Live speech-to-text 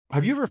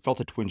Have you ever felt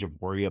a twinge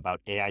of worry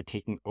about AI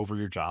taking over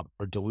your job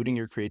or diluting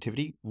your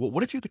creativity? Well,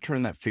 what if you could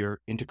turn that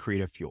fear into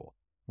creative fuel?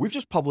 We've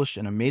just published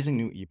an amazing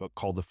new ebook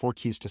called The 4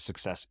 Keys to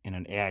Success in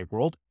an AI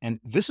World,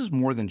 and this is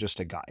more than just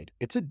a guide.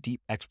 It's a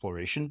deep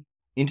exploration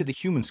into the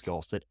human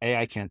skills that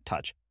AI can't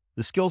touch,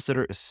 the skills that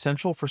are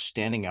essential for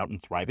standing out and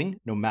thriving,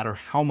 no matter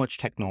how much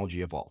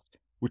technology evolves.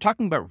 We're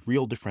talking about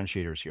real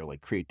differentiators here,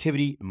 like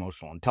creativity,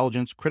 emotional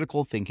intelligence,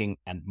 critical thinking,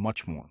 and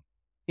much more.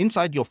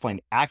 Inside, you'll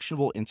find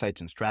actionable insights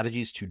and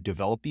strategies to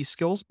develop these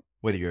skills,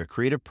 whether you're a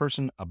creative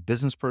person, a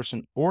business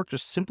person, or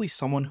just simply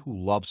someone who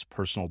loves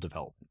personal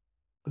development.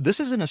 This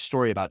isn't a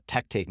story about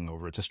tech taking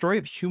over. It's a story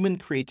of human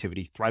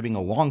creativity thriving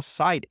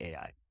alongside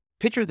AI.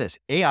 Picture this,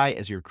 AI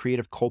as your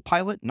creative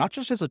co-pilot, not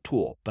just as a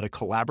tool, but a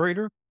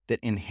collaborator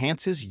that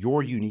enhances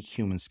your unique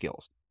human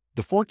skills.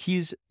 The 4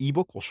 Keys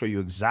ebook will show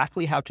you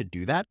exactly how to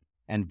do that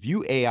and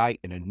view AI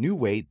in a new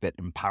way that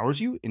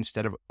empowers you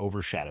instead of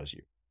overshadows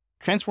you.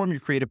 Transform your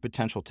creative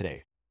potential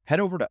today. Head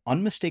over to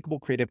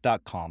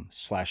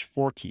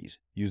unmistakablecreative.com/4keys.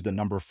 Use the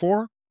number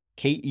 4,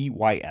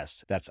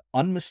 KEYS. That's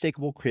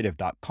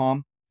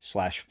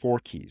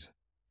unmistakablecreative.com/4keys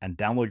and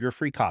download your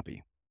free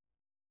copy.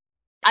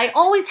 I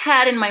always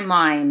had in my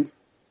mind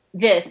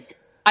this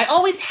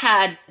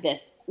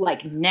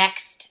like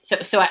next.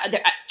 So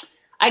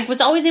I was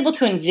always able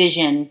to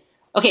envision,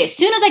 okay, as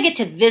soon as I get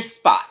to this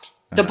spot,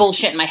 the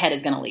bullshit in my head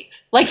is going to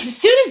leave. Like, as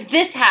soon as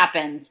this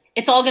happens,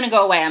 it's all going to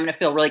go away. I'm going to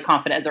feel really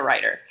confident as a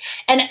writer.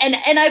 And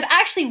I've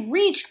actually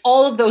reached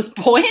all of those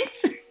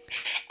points.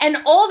 And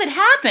all that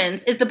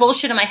happens is the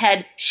bullshit in my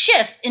head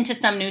shifts into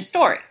some new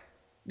story.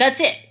 That's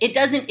it. It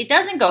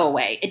doesn't go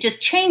away. It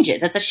just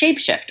changes. It's a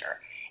shapeshifter.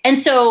 And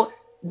so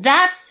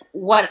that's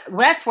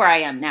where I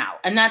am now.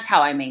 And that's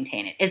how I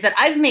maintain it, is that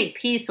I've made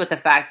peace with the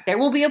fact that there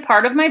will be a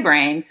part of my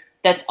brain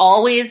that's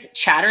always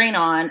chattering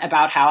on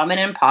about how I'm an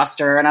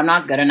imposter and I'm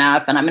not good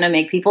enough and I'm going to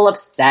make people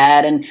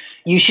upset and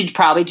you should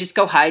probably just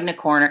go hide in a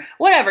corner.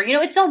 Whatever.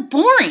 It's so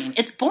boring.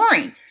 It's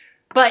boring.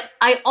 But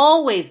I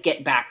always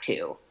get back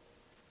to,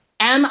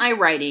 am I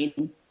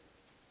writing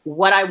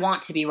what I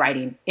want to be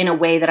writing in a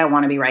way that I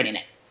want to be writing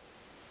it?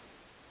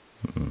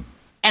 Mm-hmm.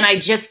 And I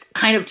just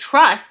kind of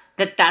trust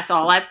that that's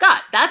all I've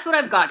got. That's what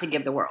I've got to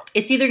give the world.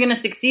 It's either going to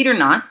succeed or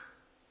not.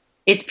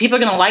 People are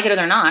going to like it or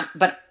they're not,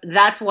 but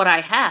that's what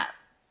I have.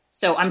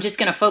 So I'm just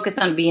going to focus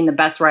on being the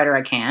best writer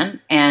I can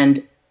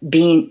and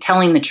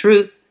telling the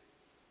truth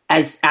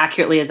as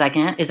accurately as I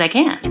can.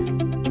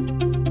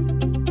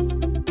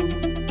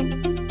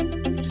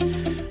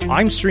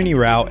 I'm Srini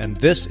Rao, and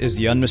this is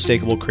the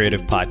Unmistakable Creative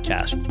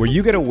Podcast, where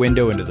you get a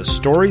window into the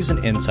stories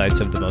and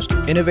insights of the most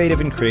innovative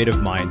and creative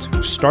minds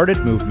who've started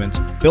movements,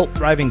 built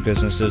thriving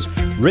businesses,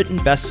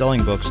 written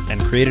best-selling books,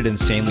 and created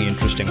insanely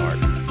interesting art.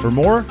 For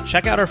more,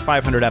 check out our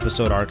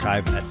 500-episode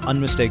archive at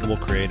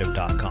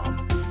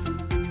unmistakablecreative.com.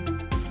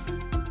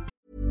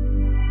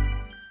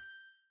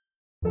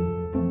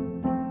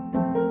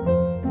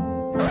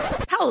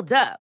 Hold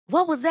up.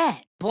 What was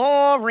that?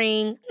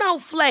 Boring. No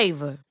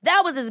flavor.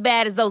 That was as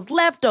bad as those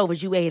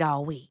leftovers you ate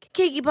all week.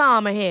 Keke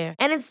Palmer here,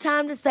 and it's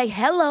time to say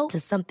hello to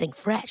something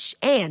fresh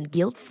and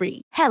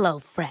guilt-free. Hello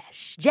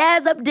Fresh.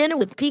 Jazz up dinner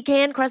with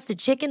pecan-crusted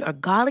chicken or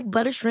garlic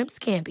butter shrimp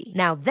scampi.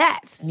 Now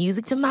that's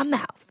music to my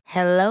mouth.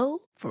 Hello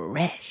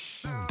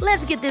Fresh.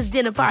 Let's get this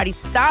dinner party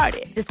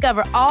started.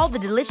 Discover all the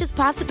delicious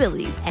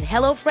possibilities at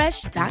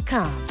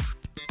hellofresh.com.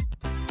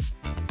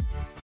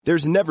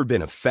 There's never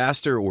been a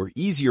faster or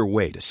easier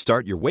way to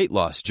start your weight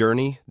loss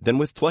journey than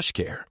with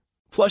PlushCare.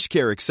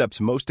 PlushCare accepts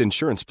most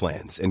insurance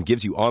plans and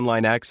gives you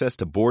online access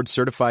to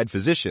board-certified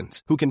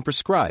physicians who can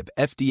prescribe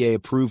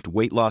FDA-approved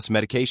weight loss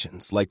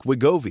medications like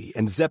Wegovy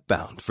and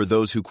Zepbound for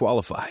those who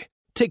qualify.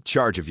 Take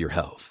charge of your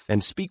health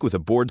and speak with a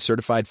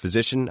board-certified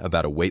physician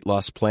about a weight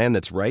loss plan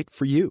that's right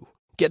for you.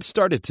 Get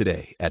started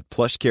today at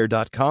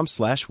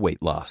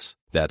plushcare.com/weight loss.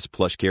 That's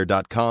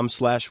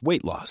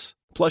plushcare.com/weight loss.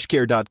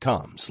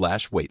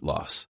 plushcare.com/weight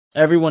loss.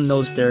 Everyone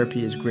knows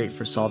therapy is great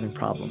for solving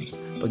problems,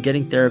 but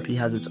getting therapy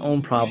has its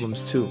own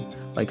problems too,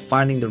 like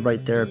finding the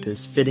right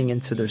therapist, fitting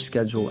into their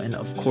schedule, and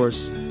of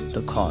course,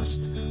 the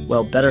cost.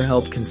 Well,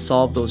 BetterHelp can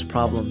solve those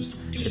problems.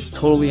 It's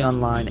totally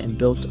online and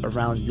built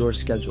around your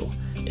schedule.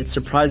 It's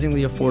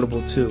surprisingly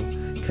affordable too.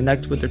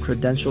 Connect with a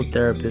credentialed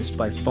therapist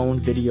by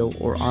phone, video,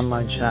 or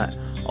online chat,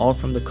 all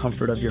from the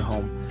comfort of your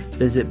home.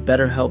 Visit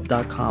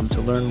BetterHelp.com to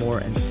learn more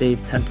and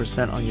save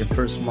 10% on your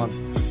first month.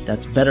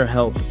 That's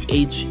BetterHelp,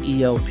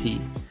 H-E-L-P.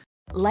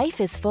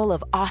 Life is full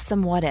of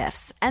awesome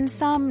what-ifs, and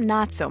some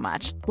not so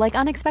much, like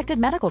unexpected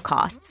medical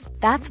costs.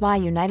 That's why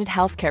United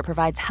Healthcare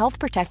provides Health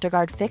Protector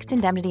Guard fixed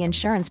indemnity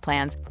insurance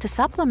plans to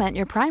supplement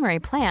your primary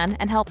plan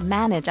and help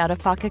manage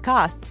out-of-pocket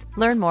costs.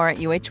 Learn more at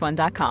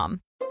UH1.com.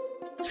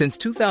 Since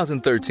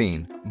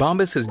 2013,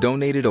 Bombas has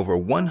donated over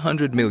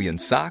 100 million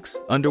socks,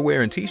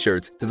 underwear, and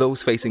T-shirts to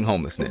those facing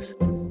homelessness.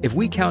 If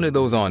we counted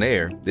those on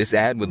air, this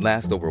ad would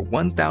last over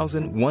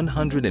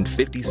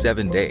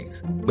 1,157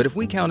 days. But if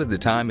we counted the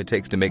time it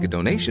takes to make a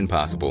donation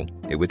possible,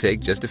 it would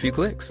take just a few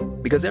clicks.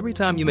 Because every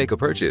time you make a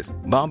purchase,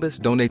 Bombas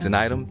donates an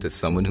item to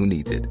someone who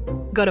needs it.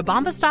 Go to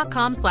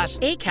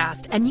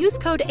bombas.com/ACAST and use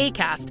code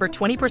ACAST for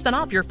 20%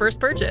 off your first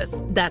purchase.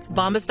 That's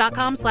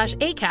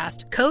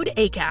bombas.com/ACAST, code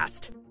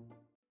ACAST.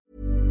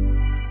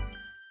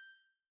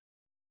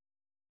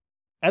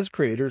 As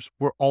creators,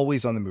 we're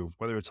always on the move.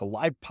 Whether it's a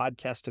live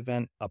podcast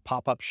event, a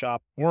pop-up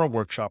shop, or a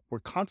workshop, we're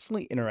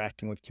constantly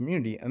interacting with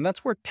community, and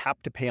that's where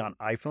Tap to Pay on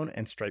iPhone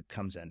and Stripe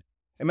comes in.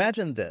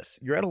 Imagine this.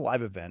 You're at a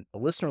live event, a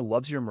listener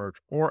loves your merch,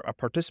 or a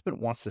participant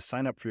wants to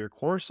sign up for your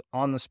course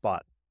on the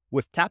spot.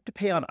 With Tap to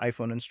Pay on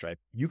iPhone and Stripe,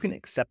 you can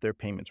accept their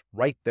payments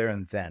right there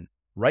and then,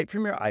 right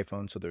from your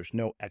iPhone, so there's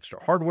no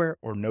extra hardware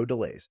or no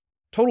delays.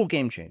 Total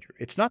game changer.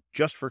 It's not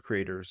just for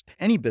creators.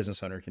 Any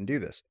business owner can do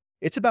this.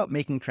 It's about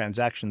making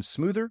transactions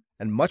smoother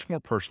and much more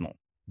personal,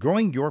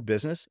 growing your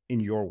business in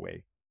your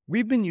way.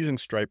 We've been using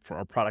Stripe for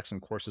our products and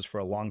courses for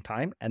a long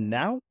time, and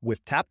now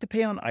with Tap to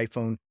Pay on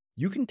iPhone,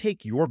 you can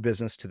take your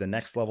business to the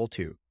next level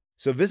too.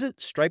 So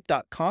visit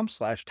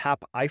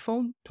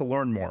stripe.com/tapiphone to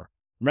learn more.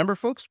 Remember,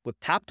 folks, with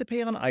Tap to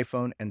Pay on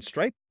iPhone and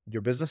Stripe,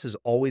 your business is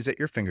always at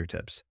your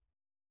fingertips.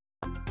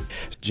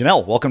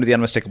 Janelle, welcome to the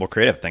Unmistakable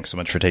Creative. Thanks so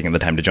much for taking the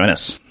time to join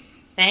us.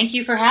 Thank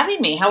you for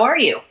having me. How are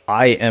you?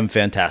 I am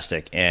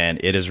fantastic, and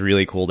it is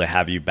really cool to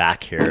have you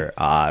back here.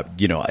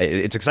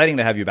 It's exciting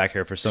to have you back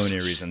here for so many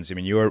reasons. I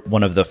mean, you were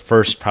one of the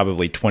first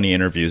probably 20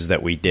 interviews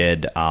that we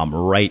did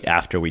right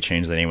after we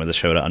changed the name of the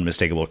show to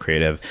Unmistakable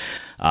Creative.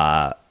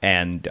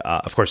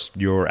 Of course,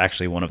 you're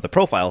actually one of the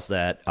profiles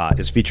that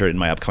is featured in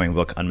my upcoming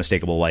book,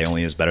 Unmistakable: Why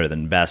Only is Better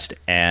Than Best.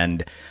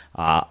 And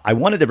I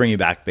wanted to bring you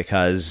back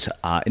because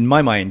in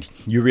my mind,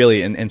 you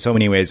really, in so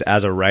many ways,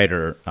 as a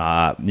writer,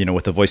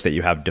 with the voice that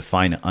you have,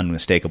 define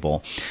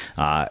unmistakable.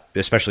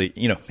 Especially,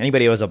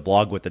 anybody who has a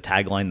blog with the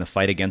tagline, "The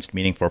Fight Against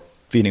Meaningful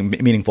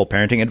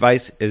Parenting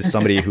Advice," is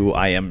somebody who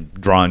I am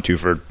drawn to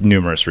for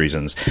numerous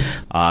reasons.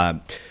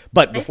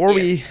 But before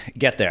we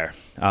get there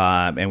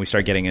and we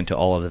start getting into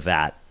all of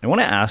that, I want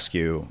to ask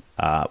you,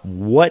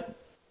 what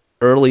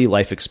early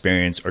life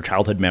experience or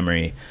childhood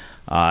memory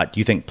do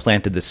you think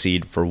planted the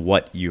seed for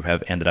what you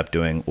have ended up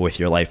doing with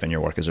your life and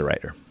your work as a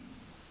writer?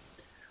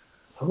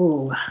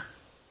 Ooh.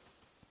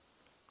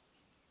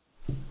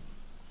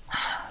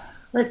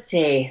 Let's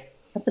see.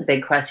 That's a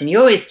big question. You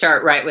always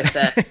start right with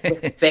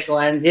the big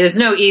ones. There's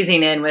no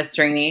easing in with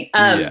Stringy.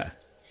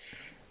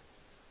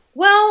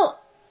 Well,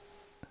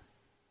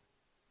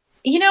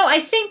 I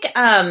think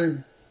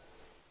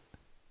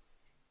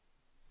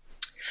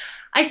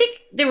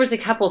there was a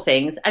couple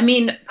things. I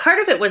mean, part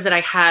of it was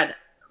that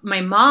my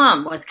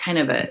mom was kind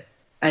of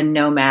a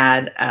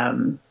nomad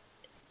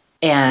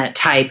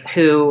type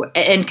who,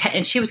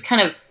 and she was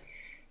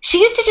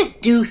she used to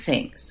just do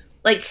things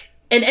like,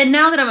 and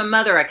now that I'm a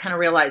mother, I kind of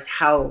realize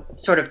how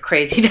sort of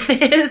crazy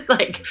that is.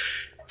 Like,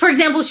 for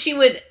example, she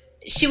would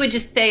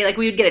just say, like,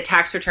 we would get a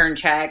tax return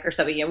check or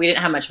something. We didn't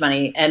have much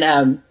money,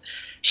 and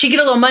she'd get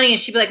a little money and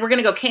she'd be like, "We're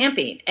going to go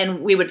camping." And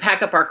we would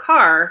pack up our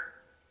car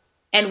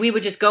and we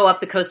would just go up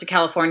the coast of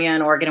California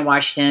and Oregon and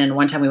Washington.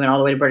 One time we went all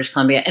the way to British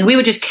Columbia, and we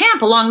would just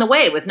camp along the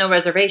way with no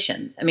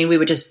reservations. I mean, we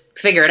would just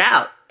figure it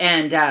out.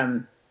 And I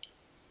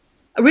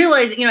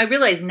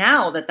realize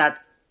now that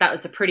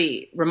was a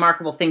pretty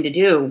remarkable thing to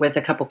do with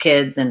a couple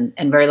kids and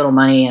very little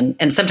money.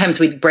 And sometimes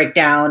we'd break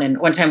down. And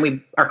one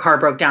time our car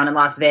broke down in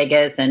Las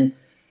Vegas, and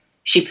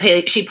she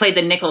played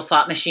the nickel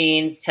slot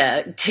machines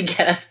to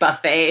get us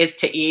buffets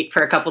to eat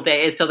for a couple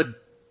days till the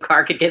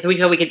car could get, so we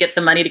could get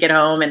some money to get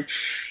home. And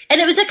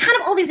it was kind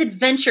of all these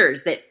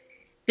adventures that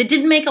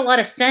didn't make a lot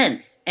of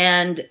sense.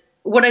 And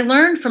what I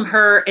learned from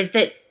her is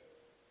that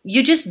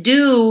you just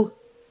do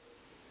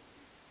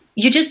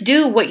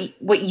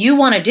what you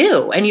want to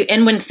do.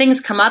 And when things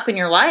come up in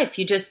your life,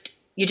 you just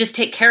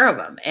take care of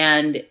them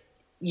and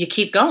you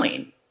keep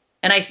going.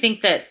 And I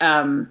think that,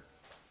 I'm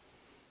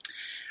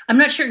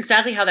not sure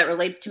exactly how that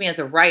relates to me as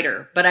a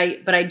writer, but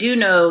I do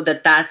know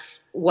that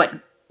that's what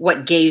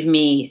gave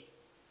me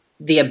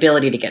the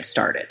ability to get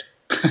started.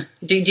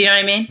 Do you know what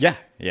I mean? Yeah.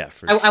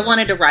 I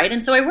wanted to write,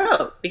 and so I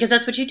wrote, because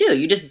that's what you do.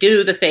 You just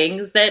do the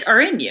things that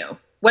are in you,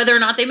 whether or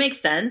not they make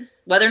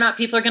sense, whether or not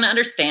people are going to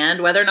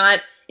understand, whether or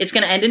not it's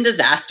going to end in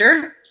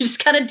disaster. You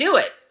just got to do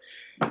it.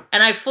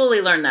 And I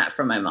fully learned that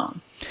from my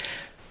mom.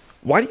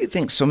 Why do you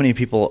think so many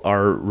people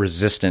are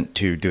resistant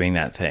to doing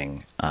that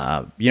thing?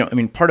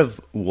 Part of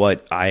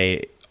what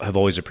I have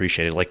always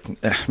appreciated,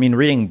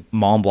 reading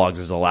mom blogs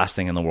is the last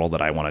thing in the world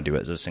that I want to do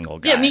as a single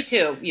guy. Yeah, me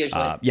too,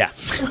 usually. Yeah.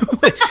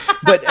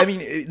 But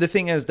the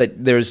thing is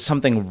that there's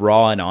something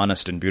raw and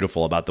honest and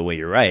beautiful about the way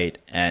you write,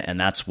 and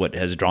that's what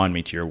has drawn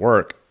me to your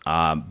work.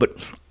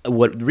 But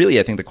what really,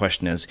 I think the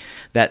question is,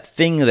 that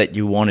thing that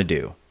you want to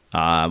do,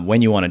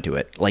 when you want to do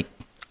it,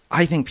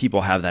 I think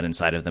people have that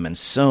inside of them, and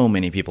so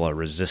many people are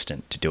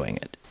resistant to doing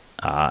it.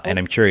 And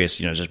I'm curious,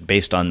 just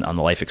based on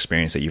the life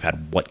experience that you've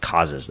had, what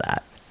causes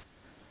that?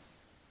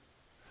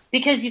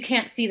 Because you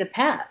can't see the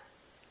path.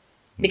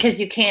 Because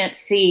you can't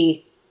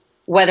see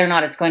whether or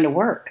not it's going to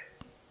work.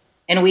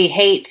 And we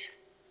hate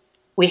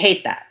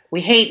that.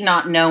 We hate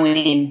not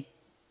knowing.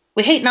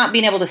 We hate not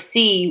being able to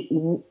see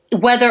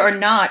whether or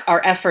not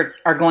our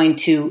efforts are going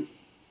to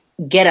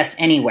get us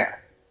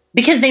anywhere.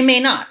 Because they may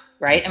not.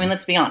 right? I mean,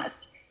 let's be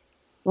honest.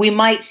 We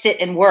might sit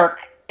and work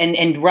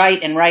and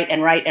write and write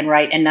and write and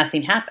write, and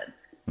nothing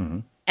happens. Mm-hmm.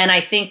 And I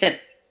think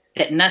that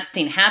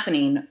nothing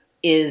happening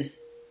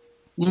is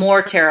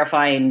more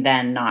terrifying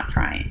than not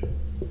trying.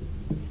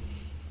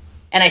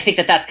 And I think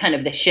that that's kind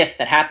of the shift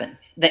that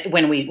happens, that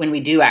when we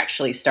do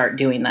actually start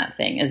doing that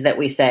thing, is that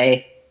we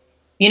say,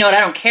 you know what, I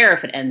don't care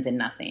if it ends in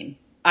nothing.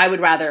 I would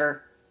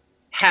rather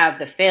have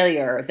the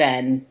failure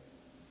than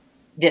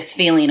this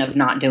feeling of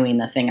not doing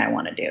the thing I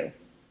want to do.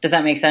 Does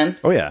that make sense?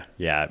 Oh yeah.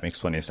 Yeah, it makes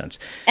plenty of sense.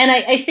 And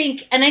I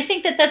think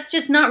that that's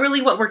just not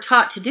really what we're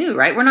taught to do,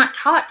 right? We're not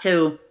taught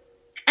to,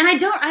 and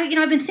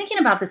I've been thinking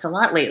about this a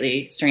lot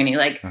lately, Srini,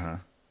 like,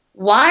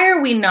 why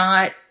are we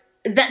not,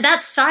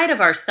 that side of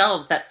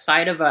ourselves, that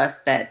side of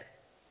us that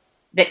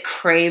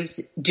craves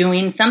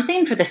doing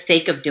something for the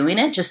sake of doing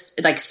it, just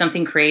like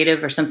something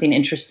creative or something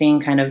interesting,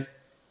 kind of,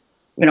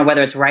 you know,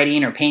 whether it's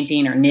writing or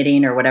painting or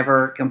knitting or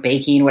whatever,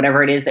 baking,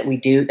 whatever it is that we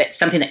do, that's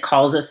something that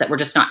calls us that we're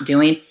just not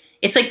doing.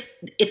 It's like,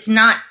 it's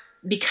not,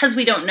 because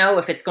we don't know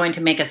if it's going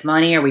to make us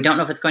money or we don't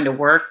know if it's going to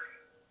work.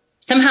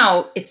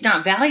 Somehow it's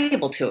not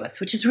valuable to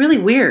us, which is really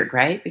weird,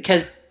 right?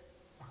 Because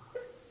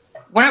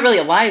we're not really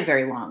alive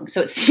very long.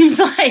 So it seems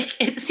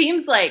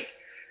like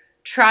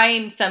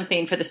trying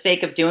something for the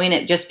sake of doing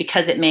it just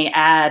because it may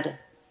add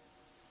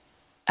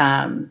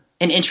an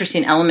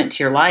interesting element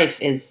to your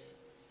life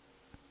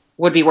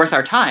would be worth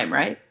our time,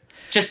 right?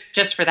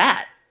 Just for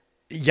that.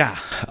 Yeah.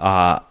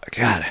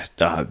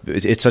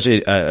 It's such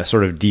a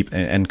sort of deep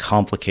and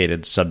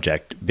complicated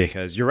subject,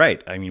 because you're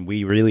right. I mean,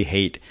 we really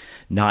hate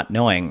not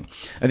knowing.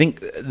 I think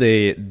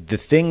the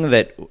thing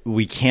that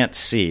we can't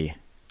see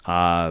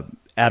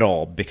at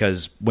all,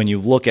 because when you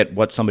look at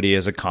what somebody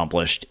has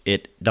accomplished,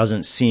 it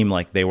doesn't seem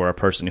like they were a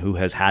person who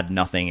has had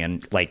nothing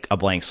and like a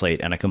blank slate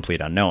and a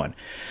complete unknown.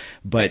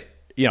 But,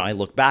 you know, I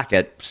look back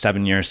at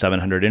 7 years,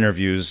 700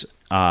 interviews,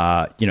 and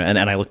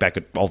I look back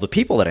at all the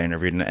people that I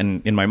interviewed,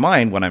 and in my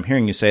mind, when I'm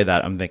hearing you say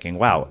that, I'm thinking,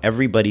 wow,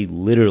 everybody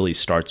literally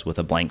starts with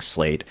a blank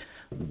slate,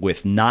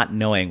 with not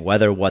knowing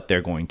whether what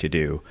they're going to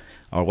do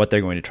or what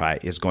they're going to try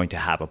is going to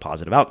have a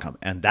positive outcome.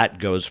 And that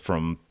goes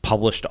from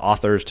published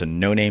authors to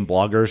no-name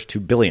bloggers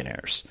to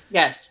billionaires.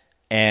 Yes.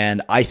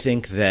 And I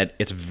think that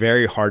it's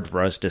very hard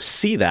for us to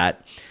see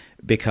that,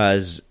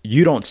 because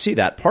you don't see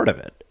that part of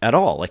it at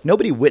all. Like,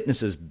 nobody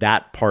witnesses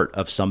that part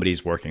of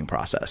somebody's working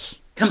process.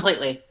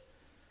 Completely.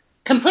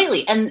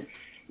 And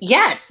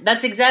yes,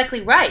 that's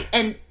exactly right.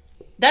 And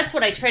that's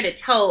what I try to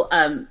tell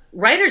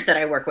writers that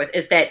I work with,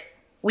 is that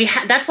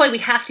that's why we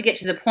have to get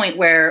to the point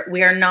where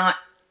we're not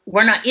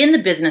in the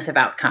business of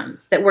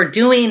outcomes, that we're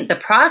doing the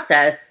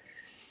process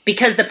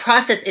because the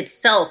process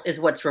itself is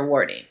what's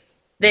rewarding.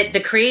 That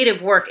the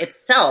creative work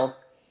itself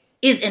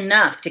is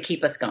enough to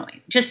keep us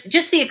going.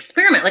 Just the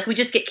experiment, like, we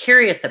just get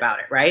curious about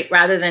it, right?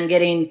 Rather than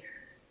getting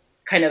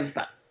kind of,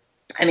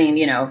 I mean,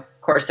 you know,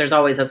 of course, there's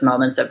always those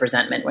moments of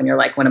resentment when you're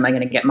like, when am I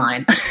going to get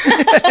mine?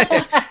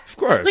 Of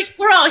course. Like,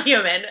 we're all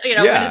human, you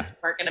know, yeah. When is the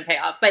work going to pay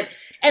off?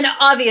 And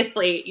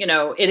obviously, you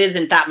know, it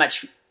isn't that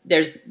much.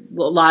 There's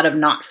a lot of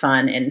not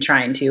fun in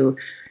trying to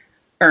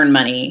earn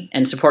money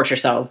and support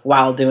yourself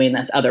while doing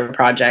this other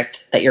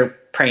project that you're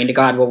praying to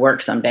God will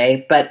work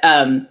someday. But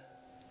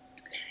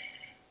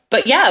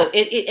yeah,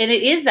 it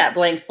is that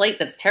blank slate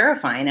that's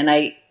terrifying. And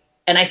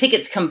I think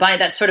it's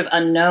combined, that sort of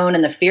unknown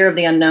and the fear of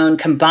the unknown,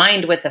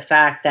 combined with the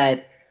fact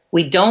that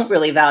we don't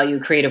really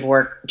value creative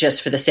work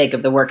just for the sake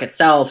of the work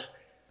itself,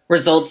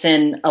 results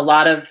in a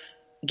lot of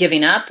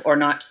giving up or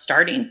not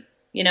starting,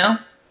 you know?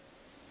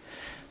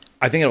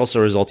 I think it also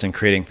results in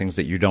creating things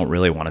that you don't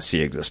really want to see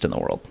exist in the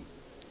world.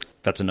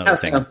 That's another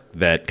thing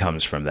that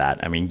comes from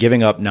that. I mean,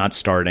 giving up, not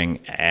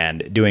starting,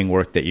 and doing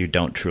work that you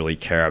don't truly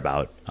care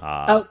about.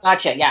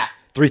 Gotcha. Yeah.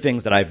 3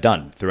 things that I've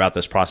done throughout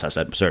this process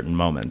at certain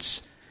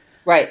moments.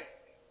 Right.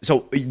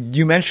 So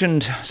you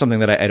mentioned something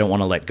that I don't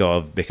want to let go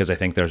of, because I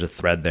think there's a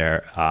thread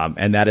there.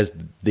 And that is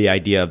the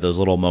idea of those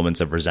little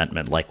moments of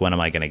resentment, like, when am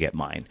I going to get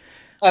mine?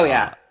 Oh,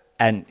 yeah.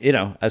 And, you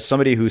know, as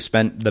somebody who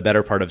spent the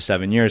better part of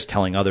 7 years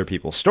telling other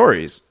people's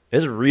stories,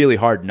 it's really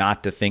hard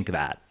not to think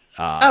that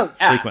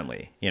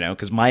frequently, you know,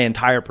 because my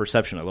entire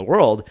perception of the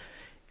world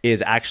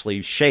is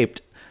actually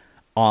shaped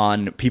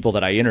on people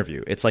that I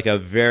interview. It's like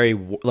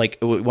like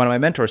one of my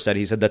mentors said,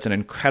 he said, that's an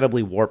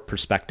incredibly warped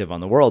perspective on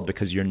the world,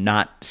 because you're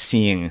not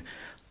seeing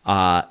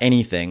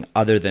anything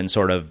other than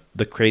sort of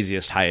the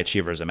craziest high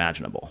achievers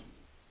imaginable.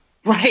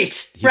 Right.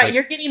 He's right. Like,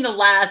 you're getting the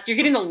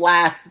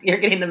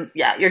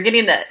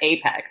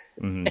apex.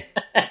 Mm-hmm.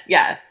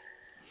 Yeah.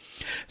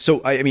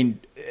 So, I mean,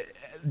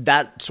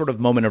 that sort of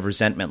moment of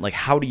resentment, like,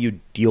 how do you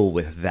deal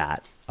with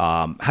that?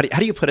 How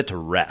do you put it to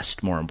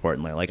rest, more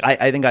importantly? Like,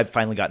 I think I've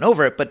finally gotten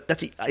over it, but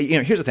that's, you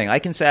know, here's the thing. I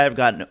can say I've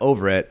gotten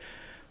over it,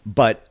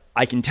 but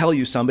I can tell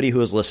you, somebody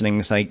who is listening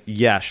is like,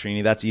 yeah,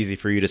 Srini, that's easy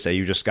for you to say.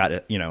 You just got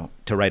to, you know,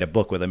 to write a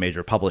book with a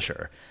major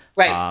publisher.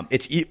 Right.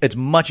 It's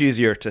much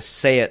easier to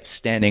say it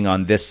standing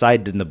on this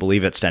side than to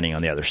believe it standing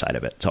on the other side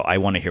of it. So I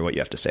want to hear what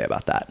you have to say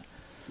about that.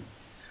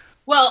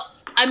 Well,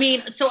 I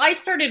mean, so I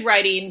started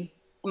writing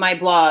my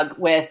blog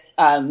with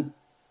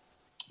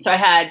So I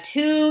had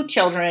 2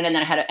 children and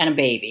then I had a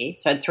baby.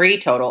 So I had 3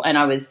 total. And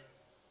I was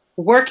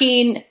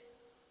working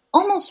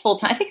almost full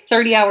time, I think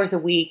 30 hours a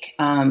week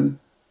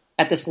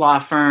at this law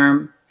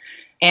firm.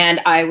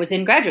 And I was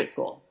in graduate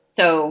school.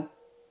 So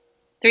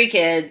 3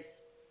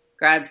 kids,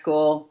 grad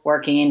school,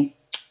 working.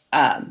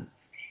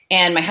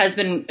 And my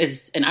husband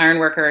is an iron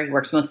worker. He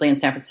works mostly in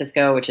San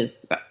Francisco, which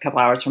is about a couple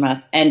hours from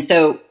us. And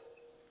so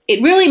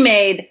it really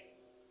made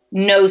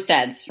no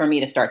sense for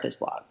me to start this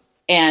blog.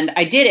 And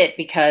I did it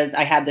because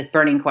I had this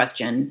burning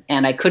question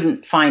and I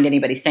couldn't find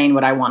anybody saying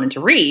what I wanted to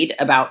read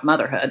about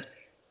motherhood.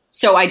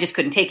 So I just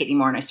couldn't take it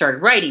anymore. And I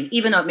started writing,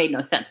 even though it made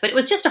no sense. But it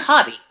was just a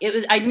hobby.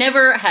 I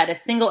never had a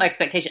single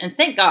expectation. And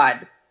thank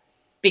God,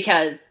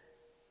 because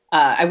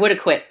I would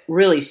have quit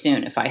really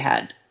soon if I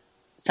had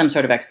some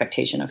sort of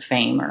expectation of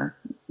fame or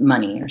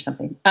money or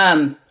something.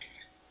 And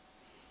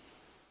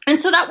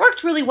so that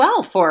worked really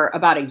well for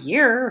about a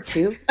year or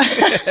 2.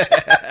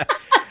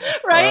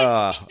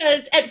 Right?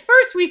 Because at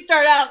first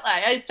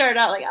I started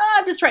out like,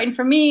 I'm just writing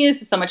for me.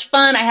 This is so much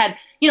fun. I had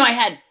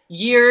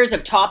years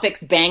of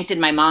topics banked in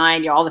my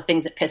mind, all the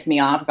things that pissed me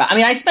off about. I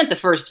mean, I spent the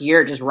first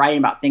year just writing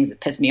about things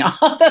that pissed me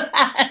off,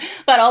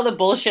 about all the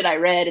bullshit I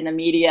read in the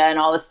media and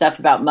all the stuff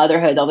about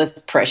motherhood, all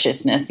this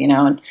preciousness,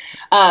 And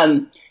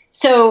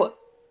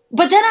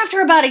but then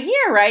after about a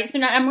year, right? So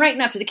now I'm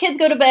writing after the kids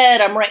go to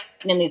bed. I'm writing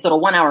in these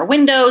little 1-hour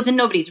windows and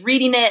nobody's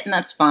reading it, and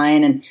that's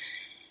fine.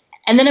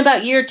 And then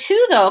about year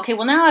 2, though, okay,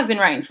 well, now I've been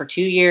writing for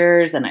 2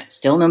 years and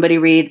still nobody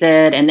reads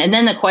it. And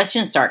then the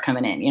questions start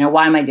coming in.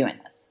 Why am I doing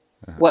this?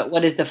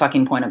 What is the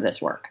fucking point of this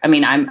work? I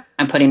mean, I'm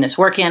putting this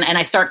work in and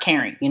I start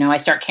caring. I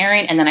start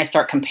caring and then I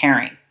start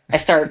comparing. I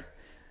start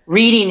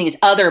reading these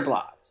other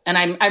blogs. And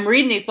I'm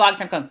reading these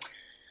blogs and I'm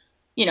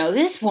going,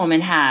 this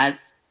woman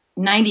has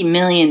 90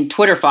 million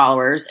Twitter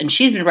followers and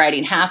she's been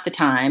writing half the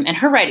time and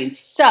her writing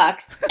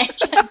sucks and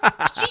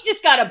she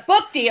just got a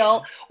book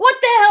deal. What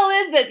the hell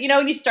is this?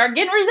 And you start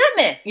getting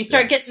resentment. You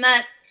start getting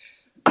that,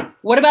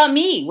 what about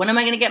me? When am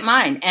I going to get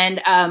mine?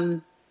 And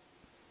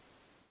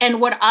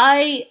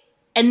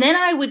then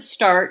I would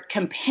start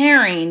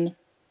comparing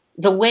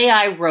the way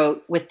I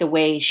wrote with the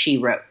way she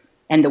wrote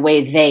and the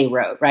way they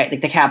wrote, right?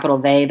 Like the capital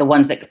they, the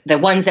ones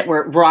that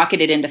were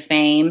rocketed into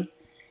fame.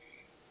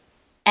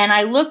 And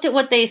I looked at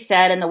what they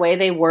said and the way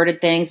they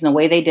worded things and the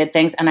way they did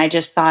things. And I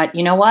just thought,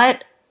 you know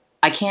what?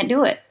 I can't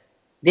do it.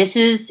 And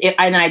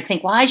then I'd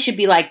think, well, I should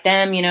be like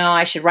them.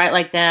 I should write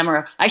like them,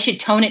 or I should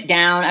tone it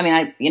down. I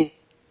mean,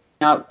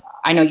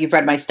 I know you've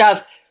read my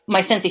stuff.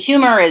 My sense of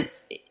humor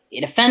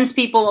it offends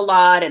people a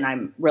lot, and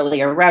I'm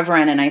really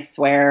irreverent, and I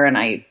swear, and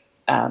I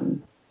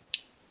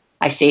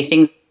say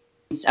things.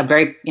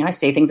 I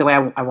say things the way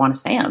I want to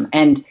say them.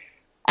 And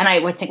I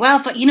would think, well,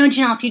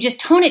 Janelle, if you just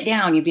tone it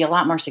down, you'd be a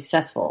lot more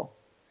successful.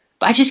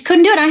 But I just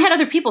couldn't do it. I had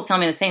other people tell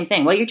me the same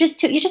thing. Well, you're just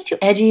too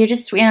edgy. You're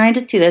just, I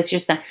just do this,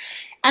 just that.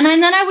 And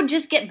then I would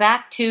just get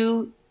back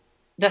to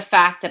the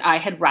fact that I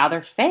had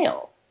rather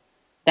fail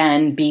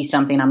than be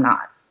something I'm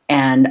not.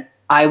 And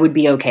I would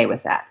be okay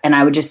with that. And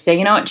I would just say,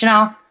 you know what,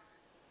 Janelle,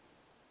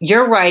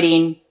 you're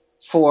writing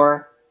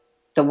for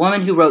the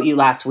woman who wrote you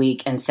last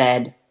week and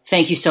said,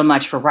 thank you so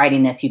much for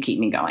writing this. You keep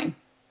me going.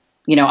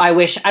 I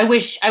wish I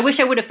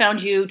would have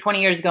found you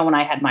 20 years ago when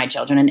I had my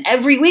children. And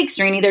every week,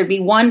 Srini, there'd be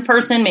one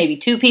person, maybe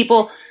 2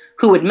 people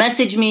who would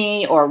message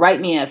me or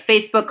write me a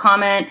Facebook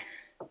comment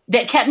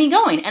that kept me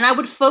going. And I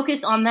would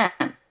focus on them.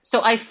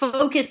 So I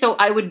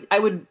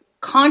would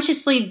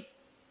consciously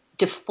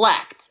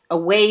deflect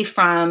away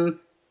from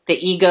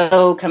the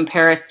ego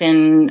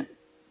comparison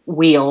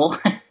wheel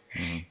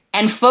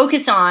and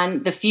focus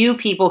on the few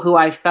people who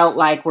I felt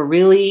like were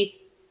really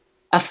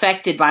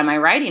affected by my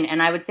writing.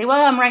 And I would say, well,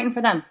 I'm writing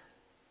for them.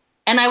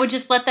 And I would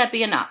just let that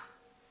be enough.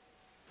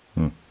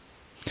 How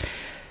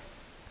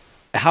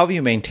have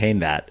you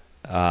maintained that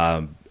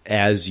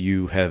as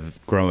you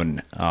have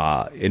grown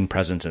in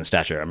presence and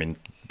stature? I mean,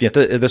 at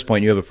this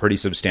point, you have a pretty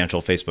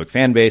substantial Facebook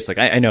fan base. Like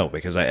I know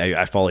because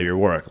I follow your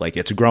work. Like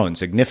it's grown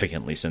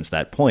significantly since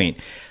that point.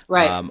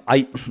 Right.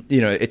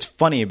 It's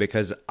funny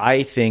because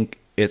I think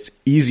it's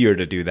easier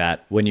to do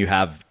that when you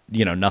have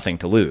nothing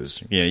to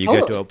lose. You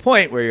get to a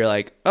point where you're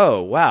like,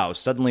 oh wow,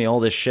 suddenly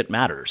all this shit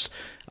matters.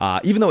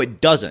 Even though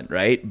it doesn't,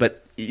 right?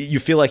 But you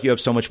feel like you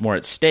have so much more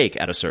at stake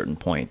at a certain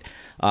point.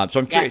 So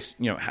I'm curious,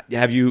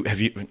 have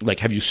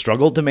you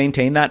struggled to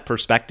maintain that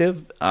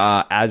perspective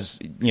as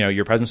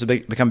your presence has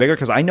become bigger?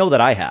 Because I know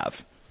that I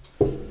have.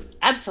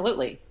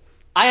 Absolutely,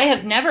 I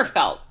have never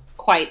felt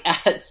quite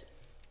as.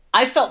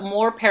 I felt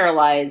more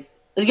paralyzed.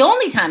 The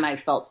only time I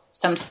felt.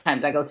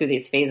 Sometimes I go through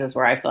these phases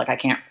where I feel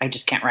like I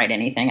just can't write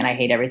anything, and I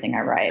hate everything I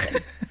write.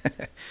 And,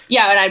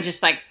 and I'm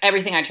just like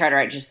everything I try to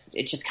write,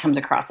 it just comes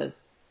across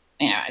as.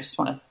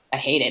 I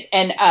hate it.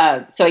 And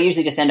so I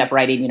usually just end up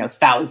writing,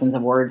 thousands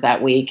of words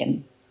that week,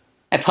 and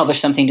I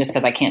publish something just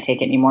because I can't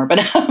take it anymore.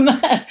 But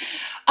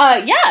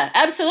yeah,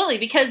 absolutely.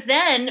 Because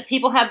then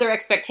people have their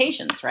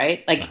expectations,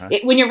 right?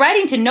 Like when you're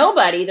writing to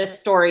nobody, the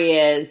story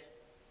is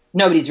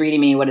nobody's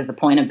reading me. What is the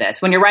point of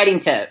this? When you're writing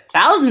to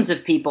thousands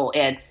of people,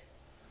 it's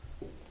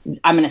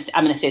I'm going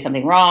to say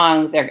something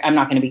wrong. I'm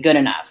not going to be good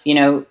enough,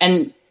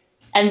 And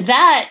And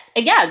that,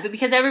 but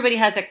because everybody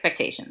has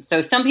expectations.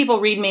 So some people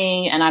read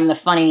me and I'm the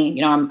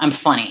funny, I'm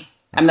funny.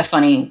 I'm the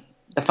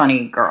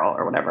funny girl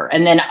or whatever.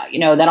 And then,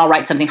 then I'll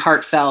write something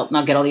heartfelt and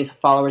I'll get all these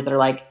followers that are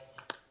like,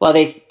 well,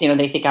 they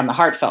think I'm the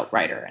heartfelt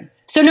writer. And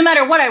so no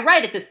matter what I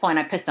write at this point,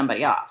 I piss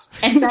somebody off.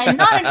 And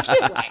not in a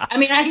cute way. I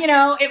mean,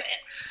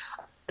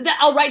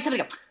 I'll write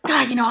something, God,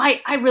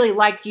 I really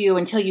liked you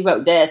until you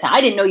wrote this.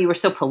 I didn't know you were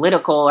so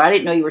political, or I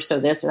didn't know you were so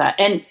this or that.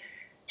 And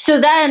so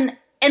then,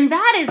 and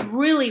that is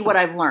really what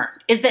I've learned,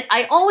 is that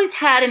I always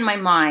had in my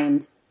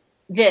mind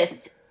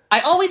this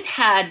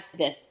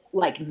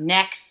like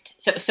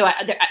next. So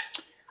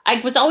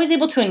I was always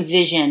able to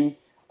envision,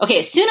 okay,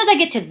 as soon as I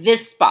get to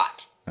this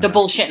spot, the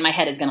bullshit in my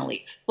head is going to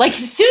leave. Like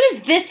as soon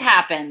as this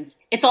happens,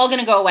 it's all going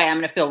to go away. I'm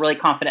going to feel really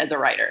confident as a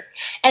writer.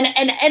 And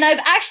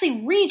I've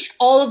actually reached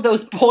all of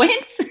those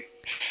points.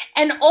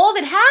 And all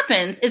that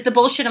happens is the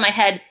bullshit in my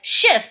head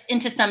shifts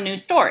into some new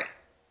story.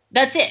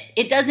 That's it.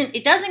 It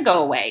doesn't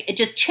go away. It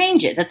just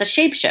changes. It's a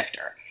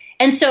shapeshifter.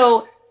 And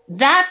so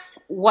that's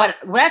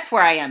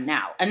where I am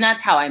now. And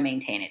that's how I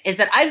maintain it, is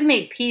that I've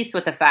made peace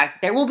with the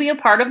fact there will be a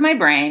part of my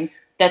brain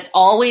that's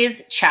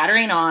always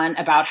chattering on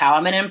about how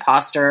I'm an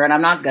imposter and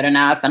I'm not good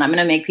enough and I'm going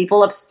to make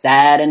people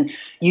upset and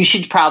you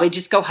should probably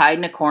just go hide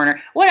in a corner,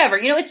 whatever.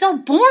 It's so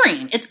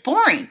boring. It's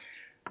boring.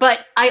 But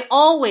I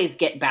always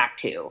get back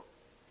to,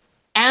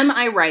 am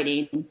I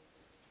writing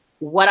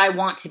what I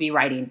want to be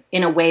writing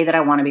in a way that I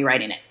want to be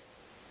writing it?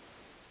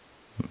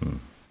 Mm-hmm.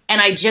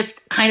 And I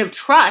just kind of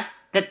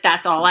trust that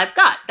that's all I've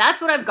got. That's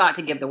what I've got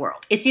to give the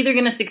world. It's either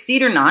going to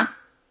succeed or not.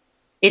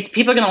 It's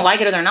people are going to like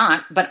it or they're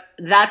not, but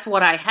that's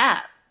what I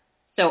have.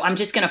 So I'm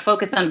just going to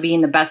focus on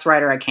being the best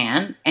writer I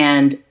can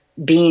and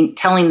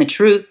telling the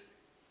truth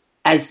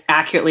as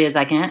accurately as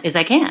I can,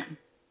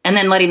 and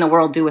then letting the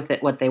world do with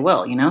it what they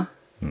will,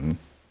 Mm-hmm.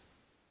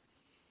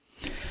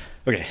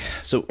 Okay,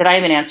 so did I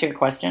even answer your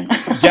question?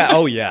 Yeah.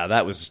 Oh, yeah.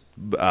 That was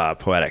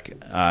poetic.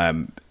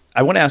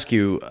 I want to ask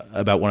you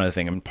about one other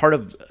thing. I mean, part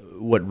of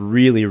what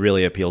really,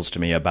 really appeals to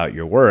me about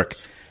your work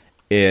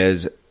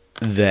is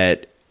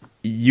that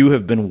you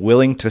have been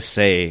willing to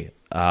say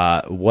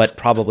what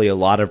probably a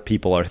lot of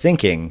people are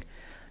thinking,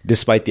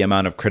 despite the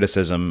amount of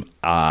criticism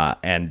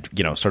and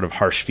sort of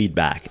harsh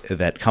feedback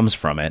that comes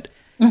from it.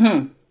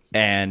 Mm-hmm.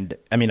 And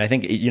I mean, I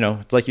think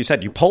like you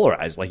said, you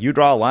polarize. Like you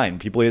draw a line.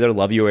 People either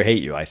love you or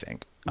hate you, I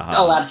think.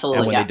 Absolutely.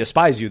 And when they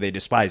despise you, they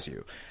despise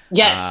you.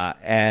 Yes.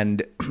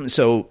 And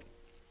so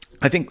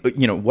I think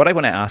what I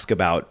want to ask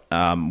about,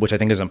 which I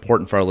think is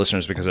important for our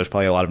listeners because there's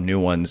probably a lot of new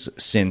ones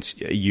since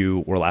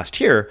you were last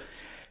here,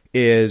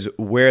 is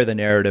where the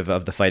narrative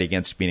of the fight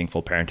against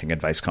meaningful parenting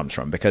advice comes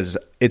from, because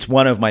it's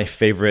one of my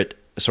favorite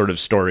sort of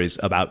stories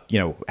about,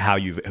 how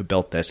you've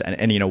built this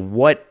and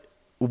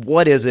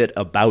what is it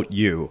about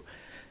you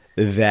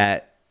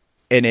that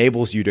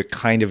enables you to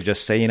kind of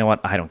just say, you know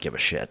what, I don't give a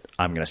shit.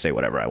 I'm going to say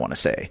whatever I want to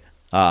say.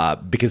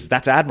 Because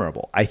that's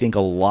admirable. I think a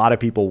lot of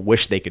people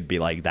wish they could be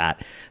like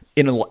that.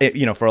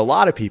 For a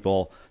lot of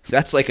people,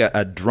 that's like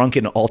a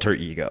drunken alter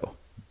ego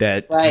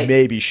that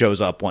maybe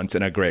shows up once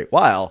in a great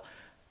while.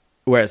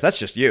 Whereas that's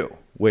just you,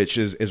 which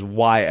is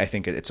why I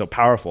think it's so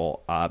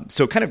powerful.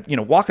 So kind of,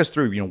 walk us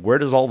through, where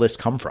does all this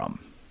come from?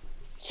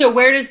 So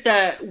where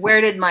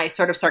did my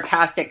sort of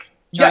sarcastic...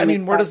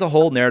 where does the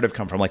whole narrative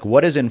come from? Like,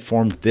 what has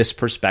informed this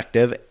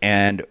perspective,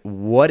 and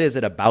what is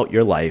it about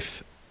your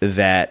life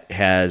that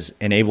has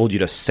enabled you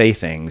to say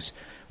things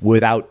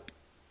without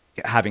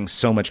having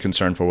so much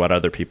concern for what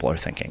other people are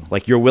thinking?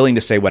 Like, you're willing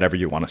to say whatever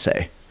you want to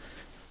say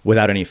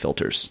without any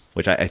filters,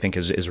 which I think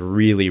is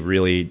really,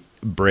 really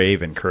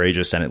brave and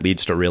courageous, and it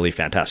leads to really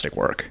fantastic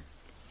work.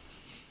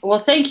 Well,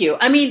 thank you.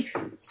 I mean,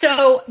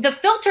 so the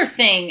filter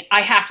thing,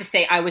 I have to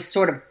say, I was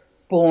sort of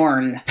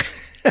born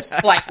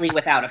slightly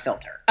without a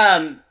filter.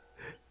 That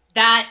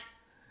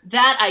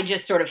I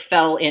just sort of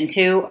fell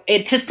into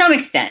it to some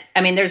extent.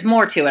 I mean, there's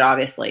more to it,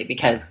 obviously,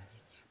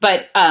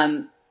 but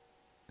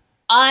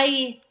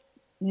I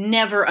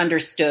never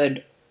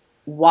understood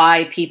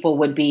why people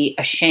would be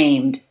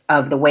ashamed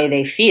of the way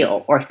they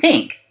feel or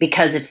think,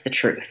 because it's the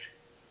truth.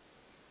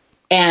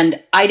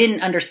 And I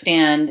didn't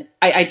understand,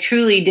 I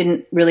truly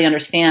didn't really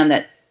understand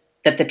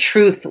that the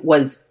truth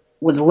was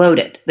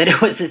loaded, that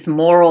it was this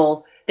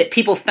moral, that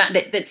people found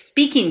that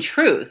speaking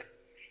truth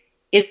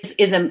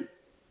is a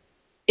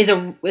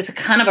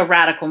kind of a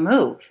radical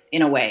move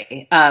in a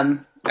way,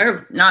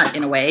 or not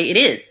in a way, it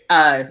is.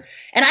 And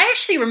I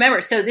actually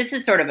remember, so this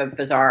is sort of a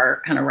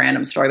bizarre kind of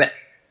random story, but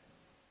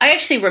I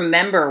actually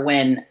remember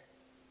when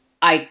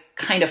I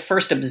kind of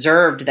first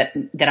observed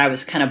that I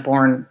was kind of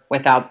born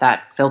without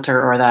that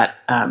filter, or that,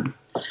 I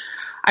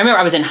remember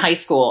I was in high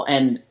school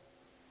and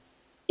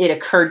it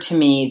occurred to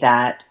me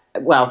that,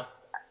 well,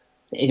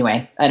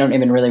 anyway, I don't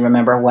even really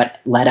remember what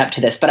led up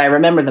to this, but I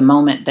remember the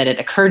moment that it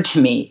occurred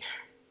to me.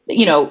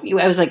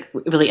 I was like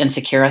really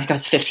insecure. I think I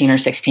was 15 or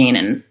 16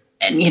 and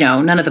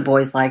none of the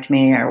boys liked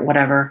me or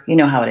whatever,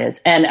 how it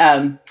is. And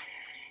I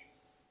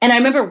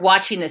remember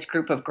watching this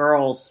group of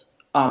girls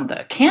on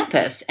the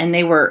campus, and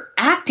they were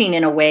acting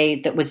in a way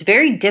that was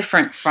very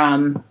different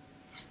from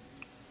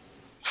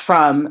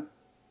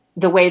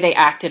the way they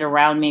acted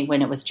around me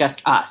when it was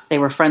just us. They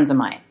were friends of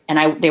mine,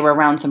 and they were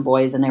around some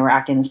boys, and they were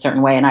acting a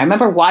certain way. And I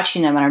remember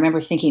watching them, and I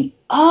remember thinking,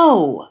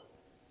 oh,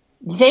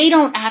 they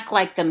don't act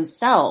like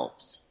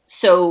themselves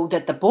so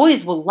that the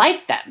boys will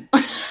like them.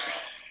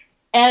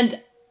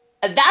 And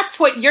that's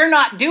what you're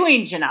not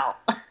doing, Janelle.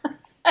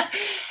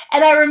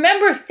 And I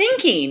remember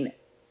thinking,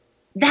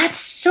 that's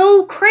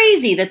so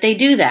crazy that they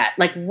do that.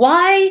 Like,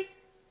 why?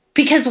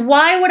 Because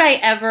why would I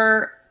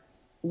ever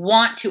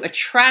want to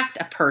attract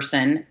a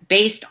person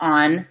based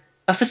on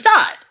a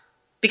facade?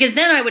 Because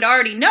then I would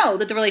already know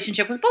that the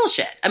relationship was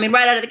bullshit. I mean,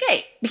 right out of the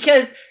gate.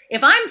 Because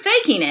if I'm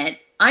faking it,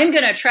 I'm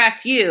going to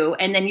attract you,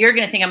 and then you're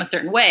going to think I'm a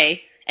certain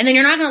way, and then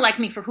you're not going to like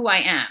me for who I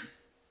am.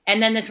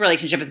 And then this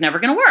relationship is never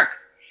going to work.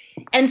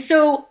 And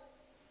so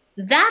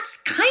that's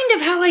kind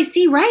of how I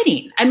see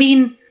writing. I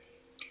mean,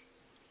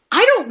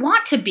 I don't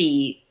want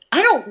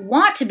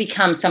to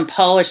become some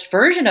polished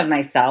version of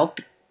myself,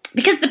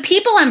 because the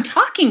people I'm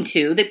talking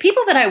to, the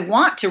people that I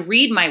want to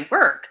read my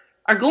work,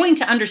 are going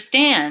to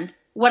understand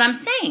what I'm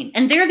saying.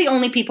 And they're the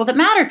only people that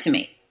matter to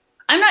me.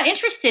 I'm not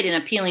interested in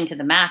appealing to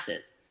the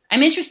masses.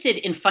 I'm interested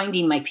in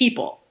finding my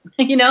people,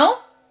 you know?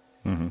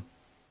 Mm-hmm.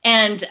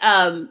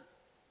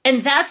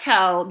 And that's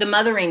how the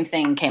mothering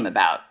thing came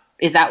about.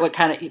 Is that what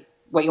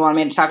you wanted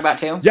me to talk about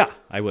too? Yeah,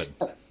 I would.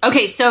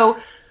 Okay, so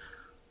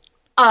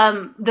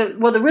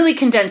the really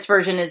condensed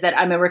version is that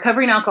I'm a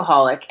recovering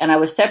alcoholic, and I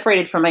was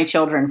separated from my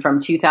children from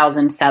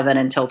 2007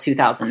 until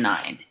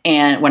 2009,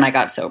 and when I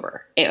got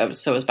sober. It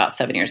was about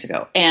 7 years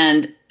ago.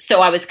 And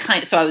so I was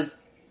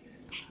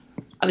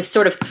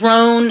sort of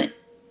thrown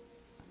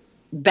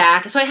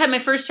back. So I had my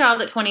first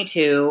child at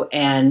 22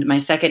 and my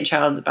second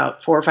child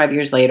about 4 or 5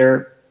 years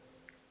later.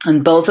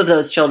 And both of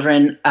those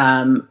children,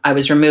 I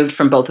was removed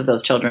from both of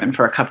those children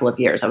for a couple of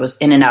years. I was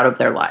in and out of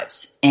their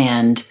lives.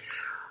 And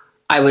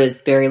I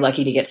was very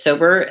lucky to get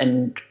sober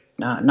and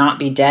not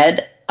be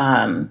dead.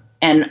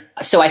 And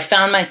so I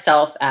found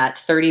myself at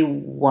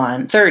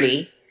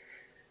 30,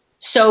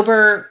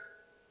 sober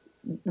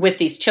with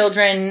these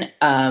children.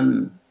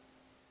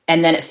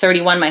 And then at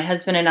 31, my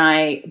husband and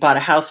I bought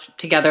a house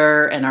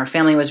together, and our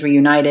family was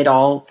reunited,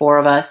 all four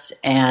of us.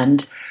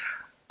 And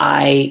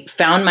I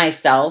found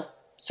myself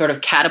sort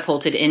of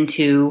catapulted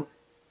into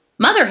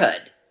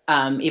motherhood.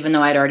 Even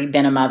though I'd already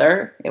been a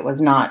mother, it was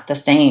not the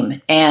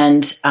same.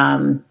 And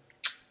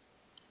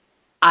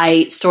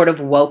I sort of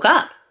woke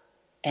up,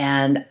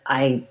 and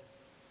I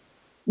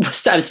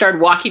started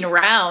walking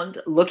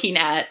around looking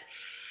at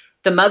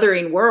the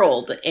mothering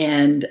world,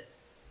 and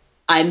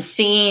I'm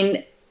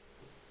seeing,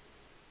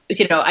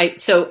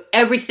 so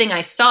everything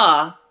I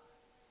saw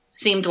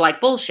seemed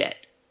like bullshit.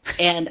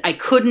 And I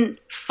couldn't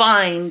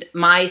find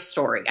my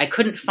story. I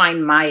couldn't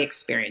find my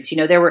experience.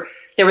 There were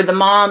the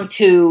moms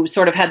who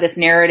sort of had this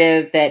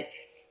narrative that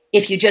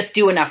if you just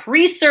do enough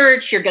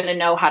research, you're going to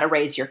know how to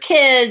raise your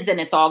kids, and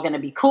it's all going to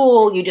be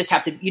cool. You just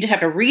have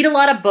to read a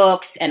lot of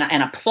books and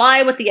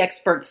apply what the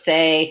experts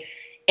say,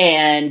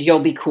 and you'll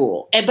be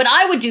cool. But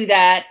I would do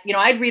that.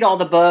 I'd read all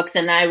the books,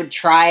 and I would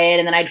try it,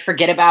 and then I'd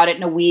forget about it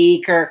in a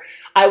week, or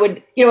I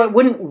would, it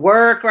wouldn't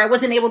work, or I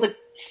wasn't able to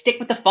stick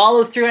with the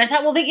follow through. And I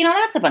thought, well,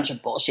 that's a bunch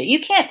of bullshit. You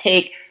can't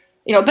take,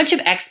 a bunch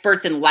of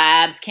experts in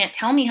labs can't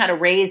tell me how to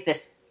raise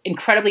this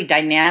incredibly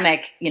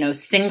dynamic,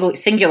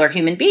 singular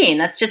human being.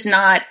 That's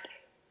not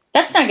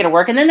going to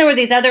work. And then there were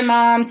these other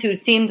moms who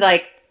seemed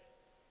like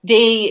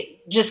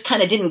they just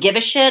kind of didn't give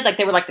a shit. Like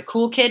they were like the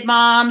cool kid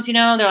moms,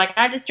 they're like,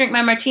 I just drink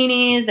my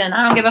martinis and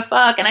I don't give a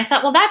fuck. And I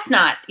thought, well, that's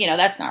not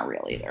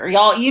real either.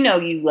 Y'all,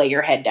 you lay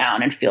your head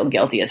down and feel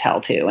guilty as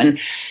hell too. And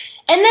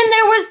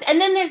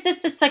then there's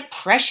this like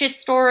precious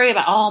story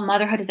about, oh,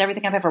 motherhood is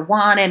everything I've ever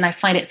wanted, and I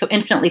find it so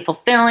infinitely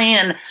fulfilling.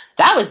 And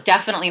that was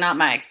definitely not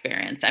my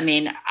experience. I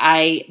mean,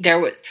 I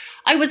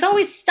was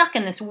always stuck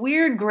in this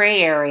weird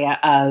gray area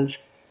of,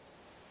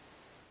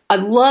 I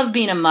love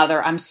being a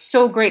mother. I'm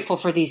so grateful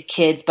for these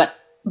kids, but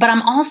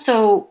I'm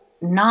also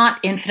not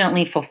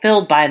infinitely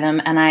fulfilled by them,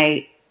 and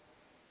I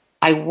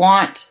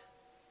want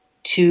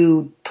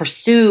to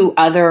pursue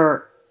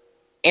other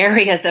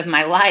areas of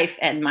my life,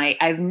 and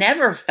I've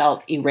never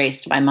felt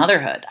erased by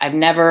motherhood. I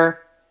never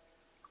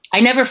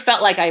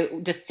felt like I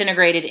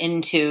disintegrated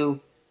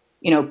into,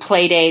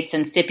 play dates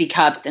and sippy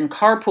cups and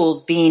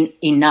carpools being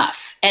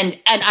enough. And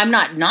I'm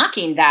not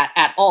knocking that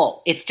at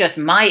all. It's just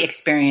my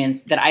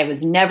experience that I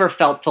was never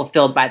felt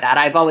fulfilled by that.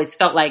 I've always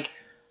felt like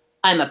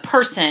I'm a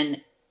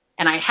person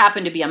and I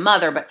happen to be a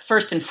mother, but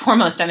first and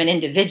foremost, I'm an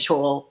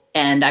individual,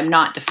 and I'm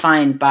not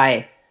defined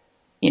by,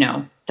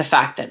 the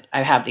fact that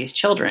I have these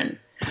children.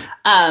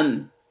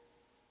 And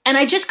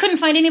I just couldn't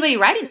find anybody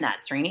writing that,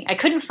 Srini. I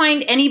couldn't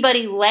find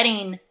anybody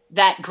letting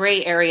that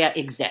gray area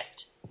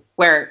exist,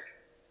 where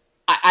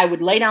I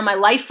would lay down my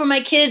life for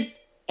my kids,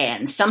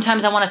 and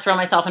sometimes I want to throw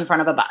myself in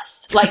front of a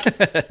bus. Like,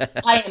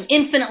 I am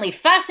infinitely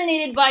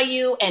fascinated by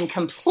you and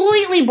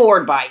completely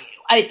bored by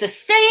you at the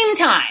same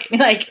time.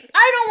 Like,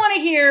 I don't want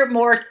to hear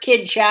more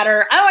kid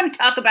chatter. I want to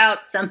talk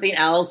about something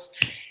else.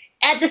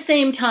 At the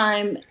same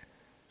time,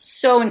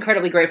 so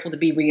incredibly grateful to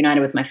be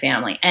reunited with my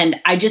family. And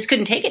I just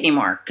couldn't take it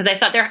anymore because I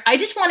thought I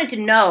just wanted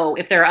to know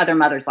if there are other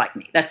mothers like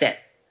me. That's it.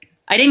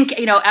 I didn't,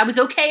 I was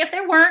okay if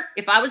there weren't.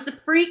 If I was the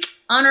freak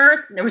on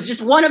earth, there was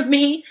just one of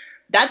me,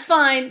 that's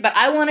fine. But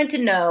I wanted to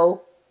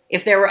know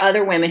if there were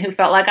other women who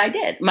felt like I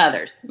did.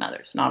 Mothers,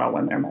 not all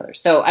women are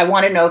mothers. So I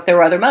wanted to know if there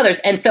were other mothers.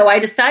 And so I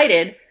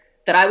decided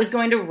that I was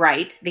going to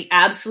write the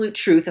absolute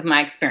truth of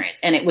my experience.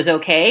 And it was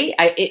okay.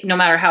 No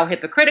matter how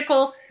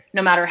hypocritical,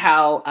 no matter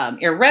how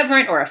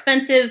irreverent or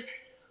offensive,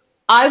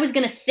 I was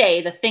going to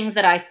say the things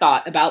that I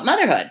thought about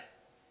motherhood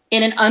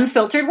in an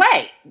unfiltered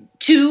way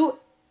to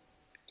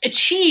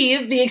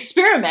achieve the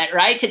experiment,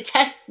 right? To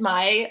test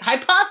my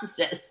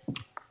hypothesis,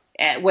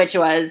 which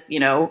was,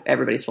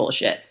 everybody's full of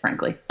shit,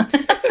 frankly.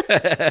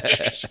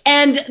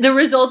 And the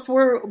results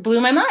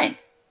blew my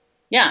mind.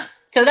 Yeah.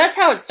 So that's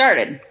how it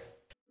started.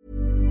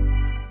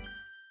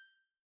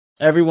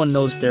 Everyone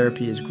knows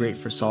therapy is great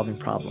for solving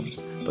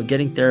problems, but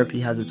getting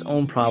therapy has its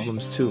own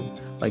problems too,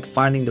 like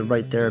finding the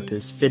right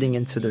therapist, fitting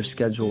into their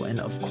schedule, and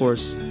of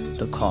course,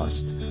 the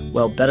cost.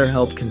 Well,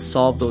 BetterHelp can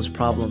solve those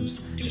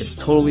problems. It's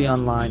totally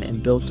online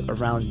and built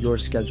around your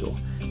schedule.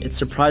 It's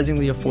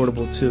surprisingly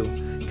affordable too.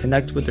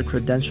 Connect with a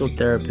credentialed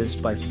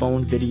therapist by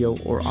phone, video,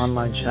 or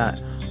online chat,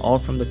 all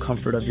from the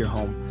comfort of your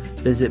home.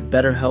 Visit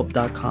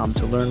BetterHelp.com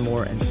to learn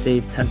more and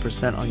save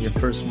 10% on your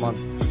first month.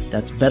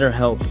 That's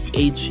BetterHelp,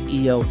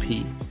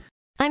 H-E-L-P.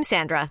 I'm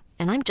Sandra,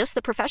 and I'm just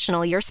the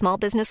professional your small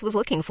business was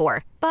looking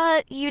for.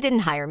 But you didn't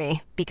hire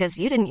me because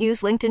you didn't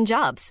use LinkedIn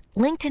Jobs.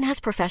 LinkedIn has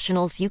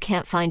professionals you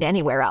can't find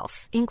anywhere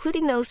else,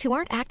 including those who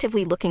aren't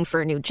actively looking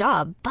for a new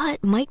job,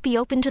 but might be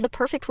open to the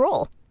perfect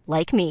role,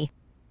 like me.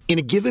 In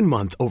a given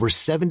month, over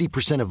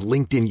 70% of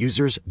LinkedIn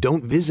users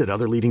don't visit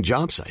other leading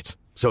job sites.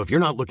 So if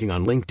you're not looking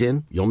on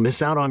LinkedIn, you'll miss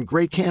out on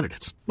great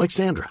candidates like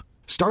Sandra.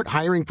 Start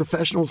hiring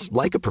professionals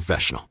like a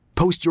professional.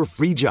 Post your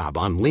free job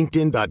on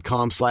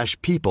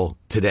linkedin.com/people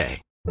today.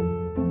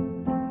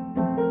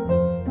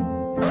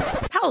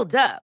 Hold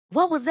up.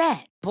 What was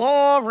that?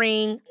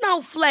 Boring.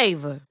 No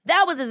flavor.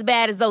 That was as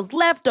bad as those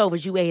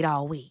leftovers you ate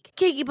all week.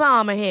 Keke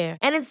Palmer here,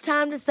 and it's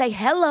time to say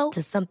hello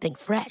to something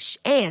fresh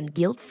and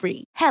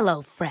guilt-free.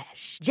 Hello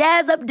Fresh.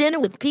 Jazz up dinner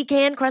with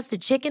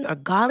pecan-crusted chicken or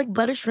garlic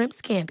butter shrimp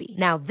scampi.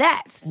 Now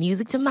that's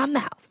music to my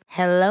mouth.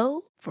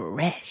 Hello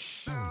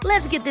Fresh.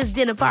 Let's get this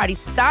dinner party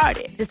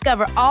started.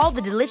 Discover all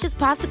the delicious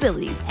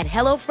possibilities at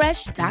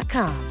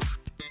HelloFresh.com.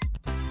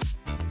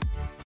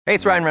 Hey,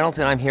 it's Ryan Reynolds,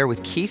 and I'm here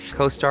with Keith,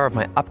 co-star of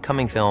my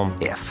upcoming film,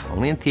 If,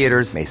 only in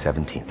theaters May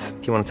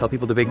 17th. Do you want to tell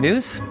people the big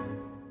news?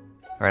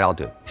 All right, I'll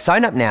do it.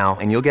 Sign up now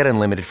and you'll get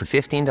unlimited for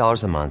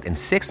 $15 a month and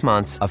 6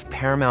 months of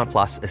Paramount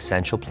Plus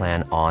Essential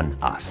Plan on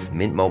us.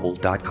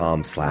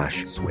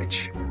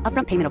 MintMobile.com/switch.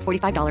 Upfront payment of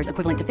 $45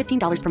 equivalent to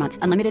 $15 per month.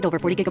 Unlimited over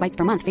 40 gigabytes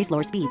per month. Face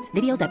lower speeds.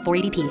 Videos at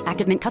 480p.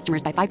 Active Mint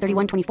customers by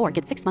 531.24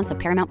 get 6 months of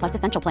Paramount Plus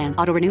Essential Plan.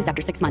 Auto renews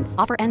after 6 months.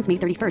 Offer ends May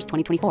 31st,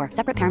 2024.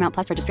 Separate Paramount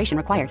Plus registration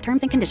required.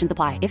 Terms and conditions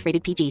apply if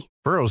rated PG.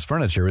 Burrow's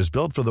furniture is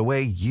built for the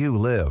way you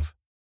live.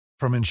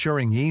 From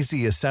ensuring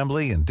easy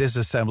assembly and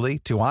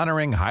disassembly to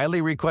honoring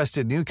highly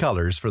requested new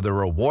colors for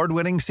their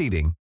award-winning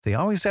seating, they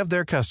always have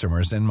their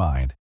customers in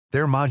mind.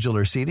 Their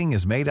modular seating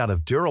is made out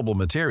of durable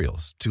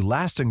materials to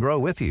last and grow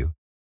with you.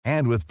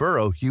 And with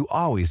Burrow, you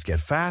always get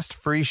fast,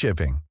 free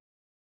shipping.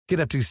 Get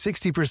up to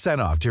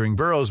 60% off during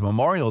Burrow's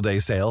Memorial Day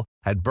sale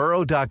at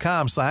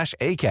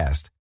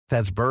burrow.com/ACAST.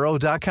 That's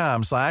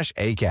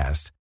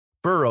burrow.com/ACAST.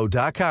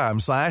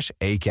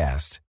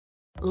 burrow.com/ACAST.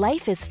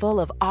 Life is full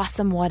of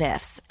awesome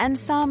what-ifs, and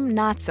some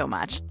not so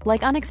much,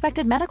 like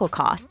unexpected medical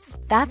costs.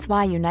 That's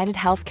why United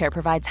Healthcare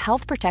provides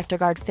Health Protector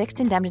Guard fixed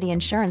indemnity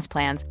insurance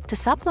plans to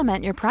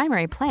supplement your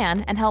primary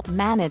plan and help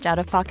manage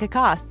out-of-pocket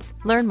costs.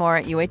 Learn more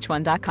at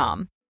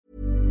uh1.com.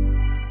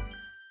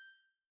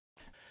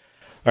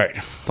 All right.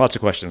 Lots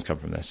of questions come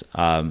from this.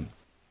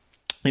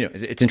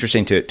 It's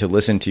interesting to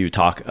listen to you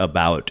talk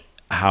about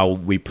how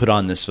we put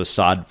on this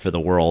facade for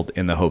the world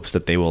in the hopes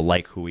that they will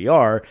like who we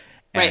are.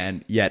 Right.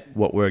 And yet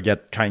what we're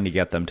trying to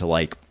get them to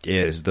like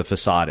is the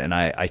facade. And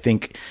I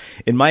think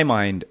in my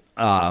mind,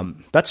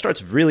 that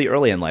starts really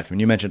early in life.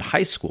 When you mentioned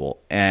high school,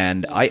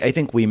 and yes. I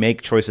think we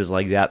make choices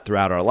like that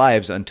throughout our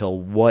lives until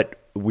what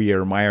we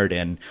are mired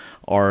in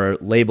are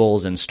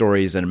labels and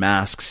stories and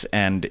masks.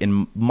 And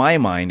in my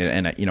mind,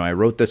 and I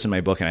wrote this in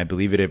my book, and I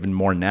believe it even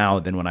more now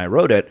than when I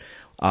wrote it,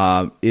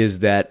 is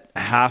that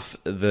half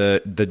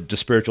the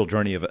spiritual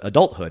journey of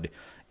adulthood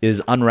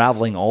is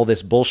unraveling all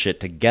this bullshit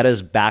to get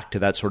us back to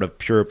that sort of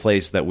pure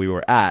place that we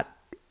were at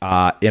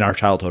in our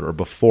childhood or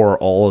before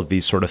all of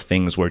these sort of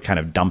things were kind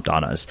of dumped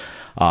on us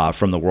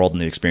from the world and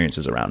the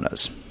experiences around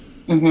us.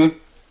 Mm-hmm.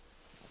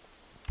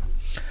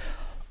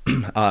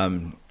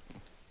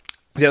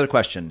 The other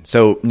question.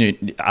 So, we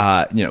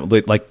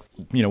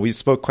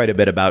spoke quite a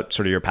bit about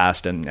sort of your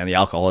past and the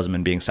alcoholism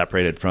and being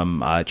separated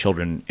from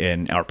children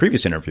in our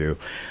previous interview.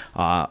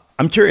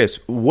 I'm curious,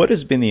 what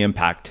has been the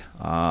impact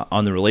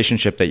on the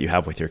relationship that you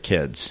have with your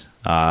kids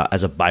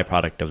as a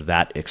byproduct of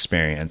that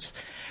experience?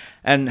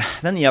 And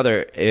then the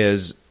other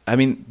is, I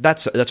mean,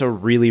 that's a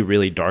really,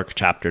 really dark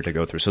chapter to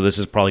go through. So this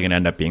is probably going to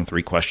end up being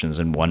 3 questions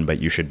in one, but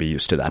you should be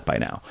used to that by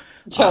now.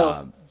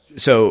 So,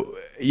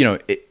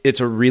 it's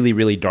a really,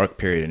 really dark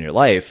period in your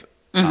life.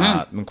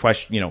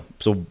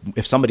 So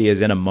if somebody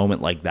is in a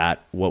moment like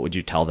that, what would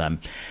you tell them?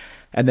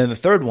 And then the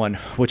third one,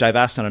 which I've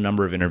asked on a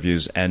number of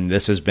interviews, and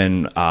this has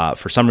been,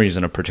 for some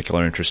reason, a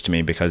particular interest to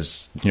me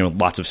because,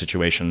 lots of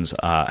situations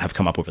have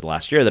come up over the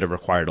last year that have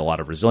required a lot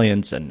of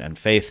resilience and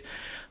faith.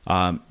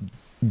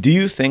 Do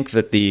you think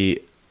that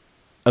the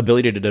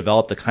ability to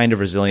develop the kind of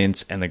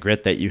resilience and the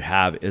grit that you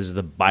have is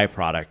the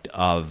byproduct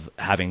of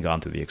having gone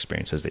through the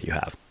experiences that you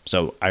have?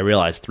 So I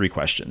realize 3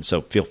 questions,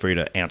 so feel free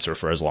to answer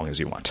for as long as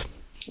you want.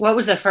 What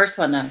was the first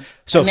one, though?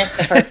 So, I missed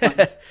the first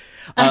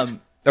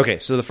one. Okay,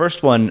 so the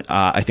first one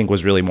I think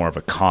was really more of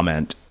a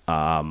comment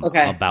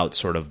about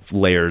sort of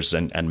layers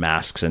and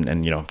masks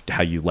and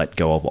how you let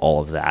go of all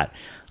of that.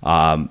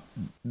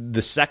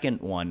 The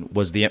second one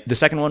was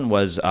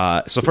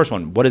so first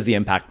one, what is the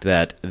impact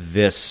that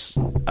this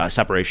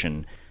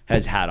separation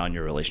has had on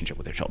your relationship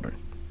with your children?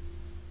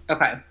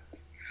 Okay.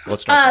 So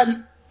let's start.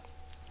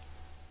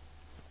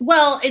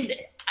 Well,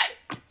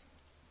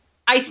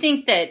 I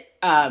think that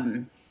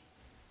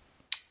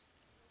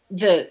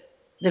the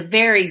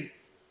very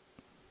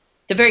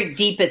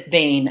deepest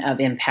vein of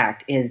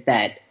impact is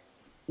that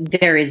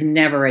there is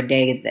never a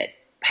day that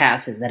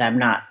passes that I'm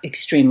not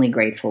extremely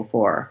grateful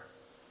for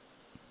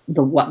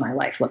what my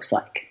life looks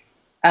like.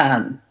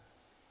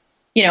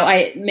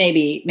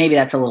 Maybe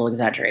that's a little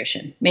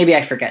exaggeration. Maybe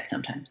I forget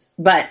sometimes,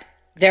 but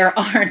there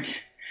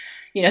aren't,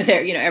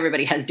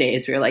 everybody has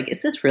days where you're like,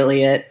 is this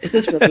really it? Is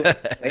this really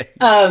it?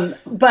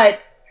 But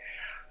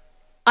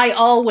I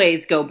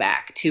always go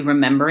back to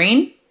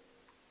remembering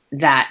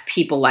that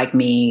people like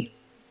me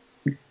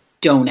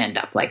don't end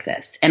up like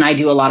this. And I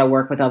do a lot of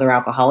work with other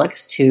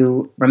alcoholics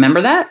to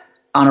remember that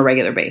on a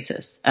regular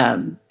basis.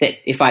 That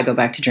if I go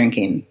back to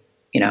drinking,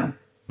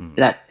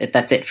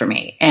 that's it for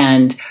me.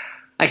 And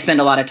I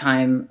spend a lot of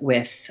time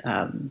with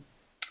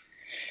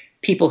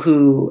people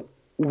who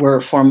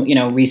were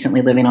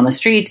recently living on the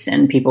streets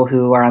and people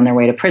who are on their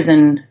way to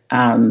prison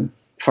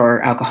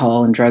for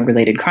alcohol and drug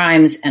related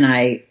crimes. And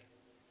I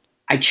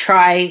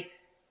try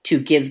to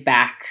give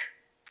back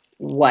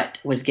what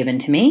was given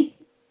to me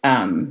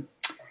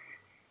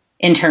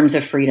in terms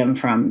of freedom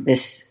from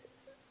this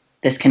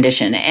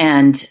condition.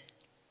 And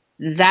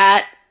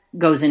that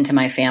goes into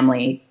my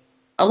family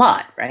a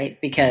lot,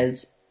 right?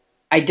 Because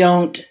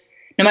no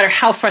matter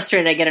how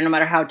frustrated I get or no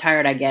matter how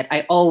tired I get,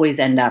 I always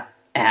end up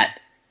at,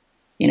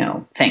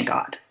 thank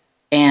God.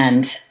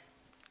 And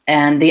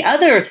the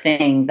other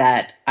thing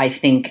that I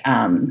think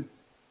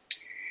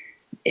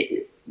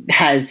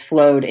has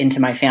flowed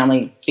into my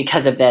family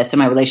because of this and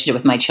my relationship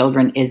with my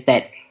children is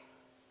that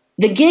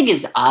the gig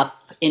is up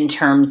in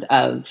terms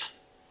of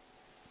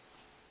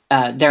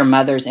their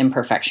mother's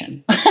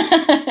imperfection.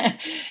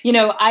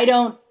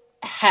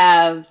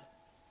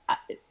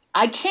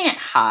 I can't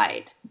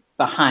hide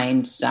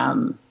behind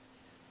some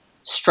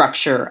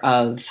structure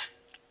of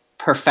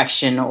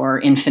perfection or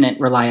infinite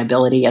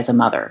reliability as a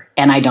mother.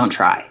 And I don't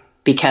try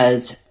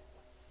because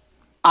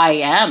I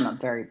am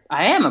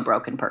a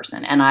broken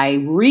person and I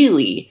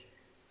really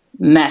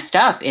messed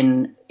up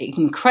in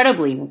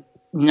incredibly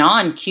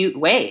non-cute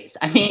ways.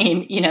 I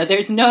mean,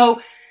 there's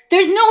no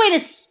way to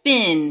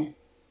spin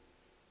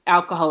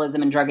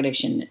alcoholism and drug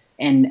addiction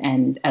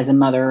and as a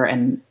mother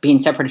and being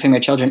separated from your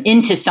children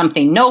into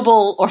something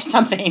noble or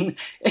something,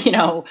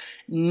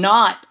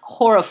 not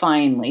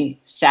horrifyingly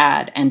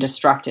sad and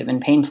destructive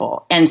and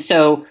painful. And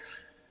so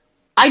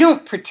I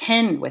don't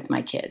pretend with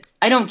my kids.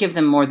 I don't give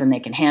them more than they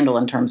can handle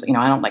in terms,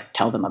 I don't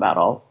tell them about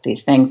all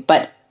these things,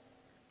 but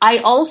I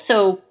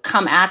also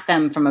come at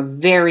them from a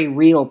very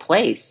real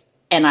place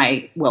and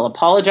I will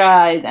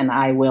apologize and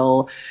I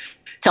will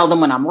tell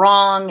them when I'm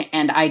wrong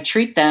and I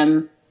treat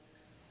them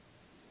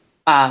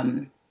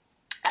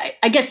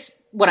I guess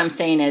what I'm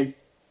saying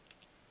is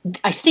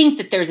I think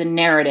that there's a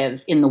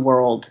narrative in the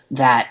world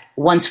that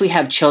once we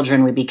have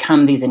children, we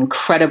become these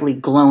incredibly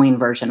glowing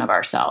version of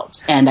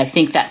ourselves. And I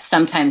think that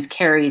sometimes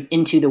carries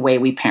into the way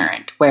we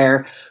parent,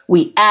 where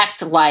we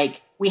act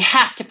like we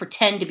have to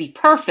pretend to be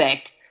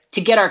perfect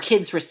to get our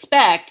kids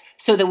respect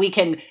so that we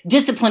can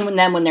discipline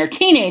them when they're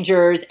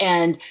teenagers.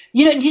 And, do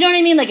you know what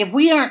I mean? If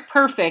we aren't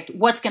perfect,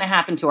 what's going to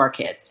happen to our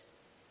kids?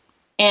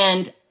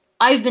 And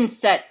I've been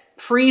set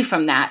free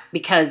from that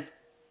because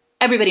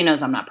everybody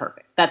knows I'm not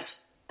perfect.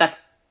 That's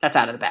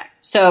out of the bag.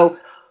 So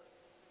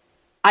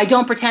I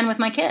don't pretend with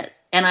my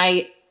kids. And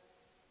I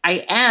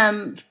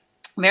am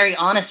very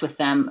honest with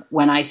them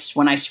when I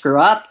screw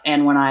up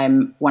and when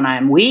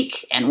I'm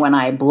weak and when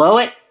I blow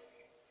it.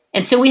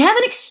 And so we have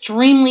an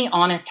extremely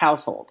honest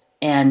household.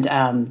 And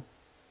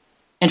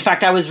in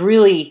fact, I was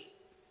really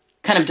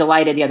kind of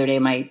delighted the other day.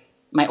 My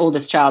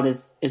oldest child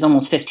is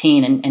almost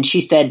 15 and she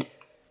said,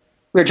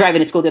 we were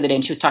driving to school the other day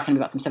and she was talking to me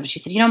about some stuff. And she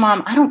said,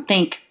 Mom, I don't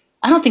think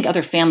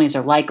other families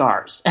are like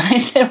ours. And I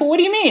said, well, what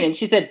do you mean? And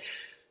she said,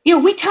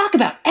 we talk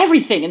about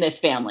everything in this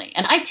family,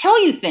 and I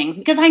tell you things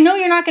because I know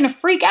you're not going to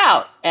freak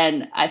out.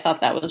 And I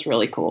thought that was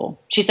really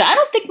cool. She said, I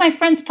don't think my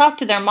friends talk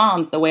to their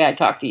moms the way I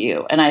talk to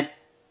you. And I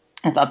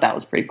thought that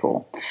was pretty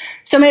cool.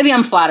 So maybe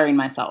I'm flattering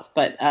myself,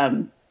 but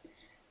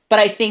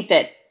I think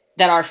that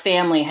our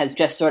family has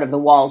just sort of, the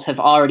walls have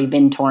already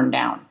been torn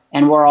down,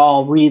 and we're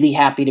all really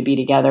happy to be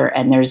together.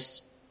 And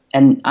there's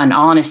an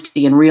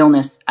honesty and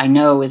realness I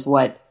know is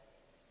what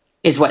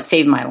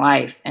saved my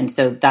life. And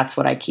so that's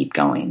what I keep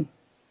going.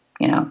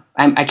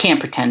 I can't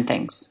pretend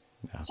things.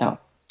 Yeah. So,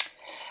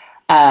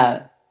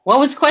 what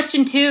was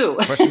question 2?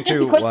 Question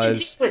 2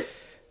 was,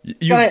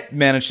 you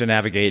managed to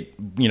navigate,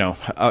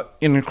 an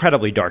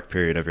incredibly dark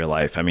period of your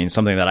life. I mean,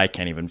 something that I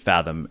can't even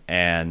fathom.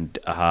 And,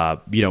 I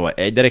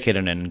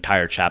dedicated an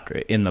entire chapter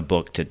in the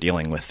book to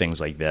dealing with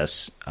things like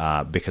this,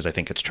 because I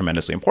think it's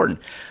tremendously important.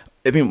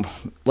 I mean,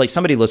 like,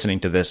 somebody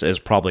listening to this is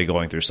probably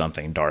going through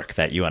something dark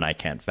that you and I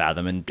can't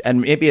fathom.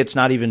 And maybe it's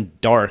not even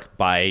dark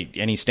by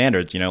any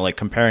standards, like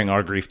comparing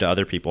our grief to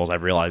other people's,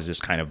 I've realized is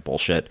kind of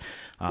bullshit,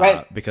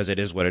 right? Because it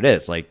is what it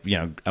is. Like,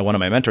 one of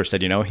my mentors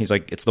said, he's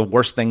like, it's the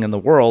worst thing in the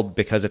world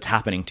because it's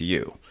happening to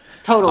you.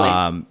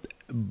 Totally.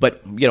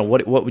 But,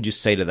 what would you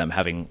say to them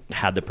having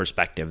had the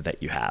perspective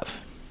that you have?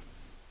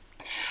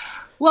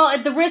 Well,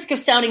 at the risk of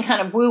sounding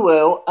kind of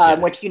woo-woo,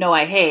 which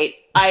I hate,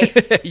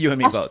 you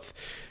and me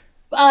both.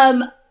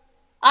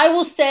 I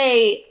will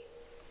say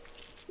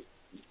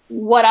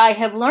what I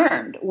have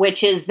learned,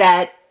 which is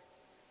that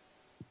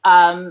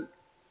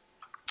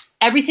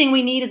everything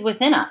we need is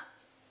within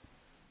us.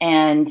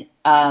 And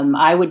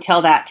I would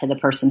tell that to the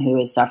person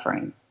who is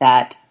suffering,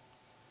 that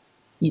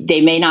you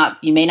may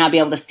not be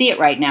able to see it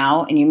right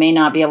now, and you may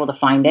not be able to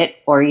find it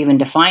or even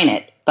define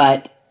it,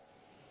 but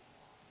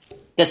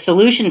the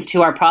solutions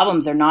to our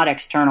problems are not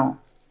external.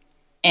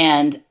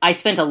 And I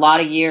spent a lot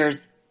of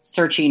years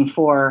searching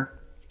for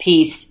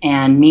peace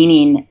and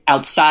meaning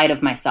outside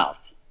of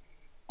myself,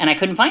 and I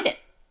couldn't find it.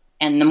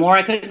 And the more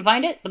I couldn't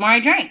find it, the more I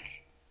drank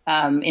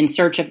in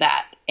search of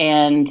that.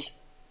 And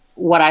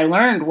what I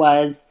learned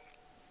was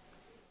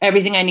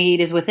everything I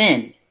need is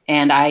within,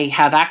 and I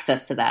have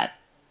access to that.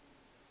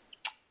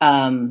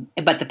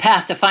 But the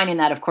path to finding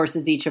that, of course,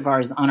 is each of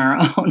ours on our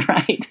own,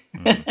 right?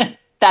 Mm.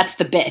 That's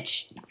the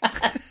bitch.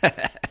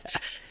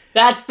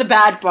 That's the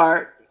bad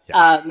part.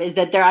 Yeah. Is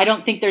that I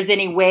don't think there's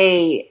any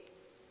way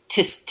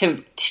to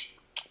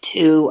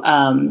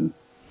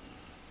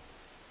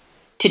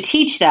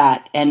teach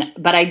that,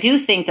 but I do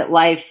think that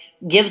life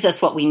gives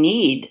us what we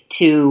need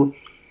to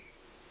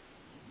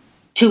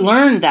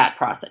learn that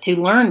process, to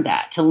learn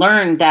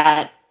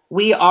that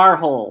we are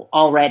whole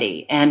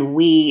already, and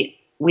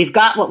we've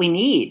got what we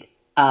need.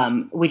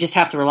 We just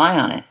have to rely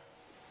on it.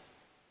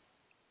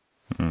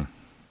 Mm-hmm.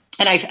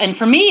 And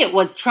for me, it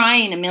was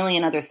trying a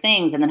million other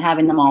things and then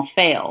having them all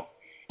fail,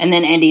 and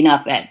then ending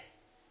up at,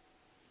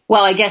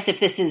 well, I guess if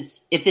this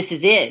is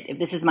it, if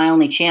this is my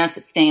only chance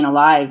at staying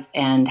alive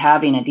and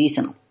having a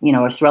decent,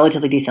 a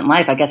relatively decent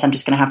life, I guess I'm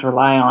just going to have to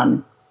rely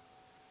on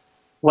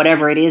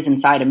whatever it is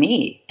inside of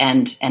me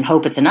and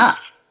hope it's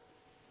enough.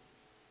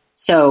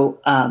 So,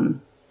 I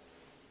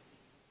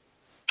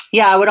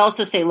would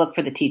also say look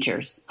for the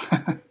teachers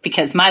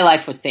because my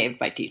life was saved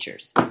by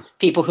teachers,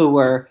 people who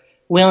were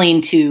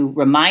willing to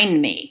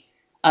remind me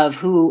of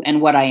who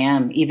and what I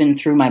am, even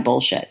through my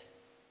bullshit.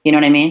 You know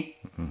what I mean?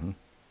 Mm-hmm.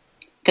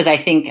 Because I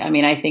think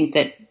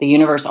that the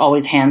universe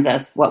always hands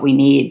us what we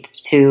need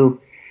to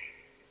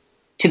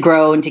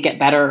grow and to get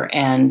better.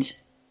 And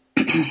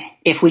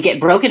if we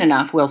get broken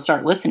enough, we'll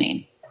start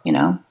listening.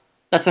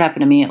 That's what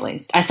happened to me, at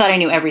least. I thought I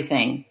knew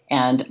everything,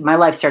 and my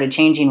life started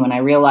changing when I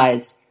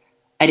realized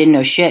I didn't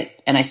know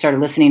shit. And I started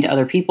listening to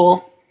other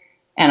people,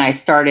 and I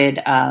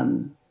started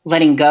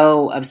letting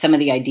go of some of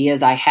the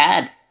ideas I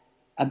had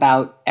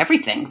about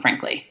everything,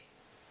 frankly.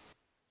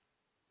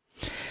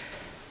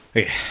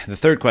 Okay, the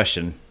third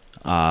question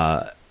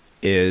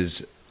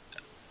is,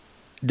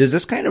 does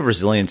this kind of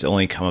resilience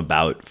only come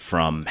about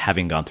from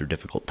having gone through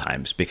difficult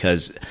times?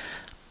 Because,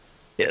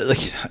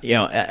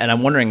 and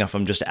I'm wondering if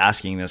I'm just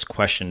asking this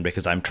question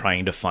because I'm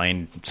trying to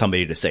find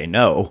somebody to say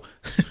no,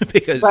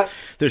 because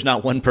there's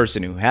not one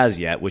person who has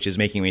yet, which is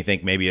making me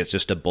think maybe it's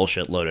just a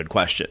bullshit loaded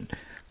question.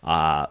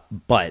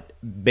 But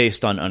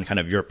based on kind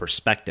of your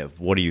perspective,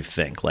 what do you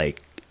think?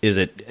 Like,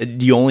 do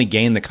you only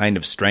gain the kind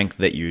of strength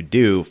that you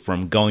do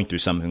from going through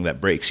something that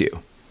breaks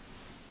you?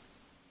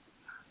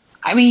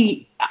 I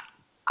mean,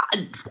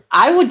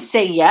 I would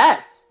say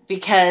yes,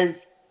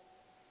 because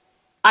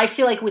I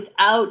feel like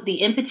without the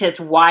impetus,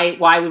 why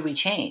would we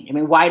change? I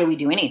mean, why do we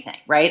do anything,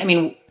 right? I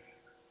mean,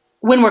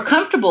 when we're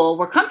comfortable,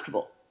 we're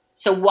comfortable.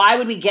 So why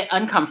would we get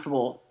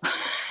uncomfortable?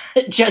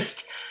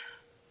 Just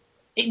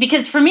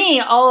because for me,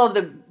 all of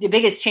the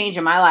biggest change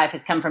in my life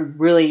has come from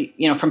really,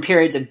 from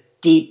periods of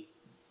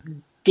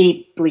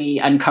deeply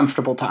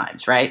uncomfortable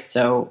times, right?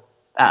 So,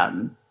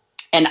 and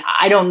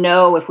I don't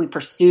know if we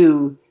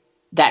pursue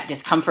that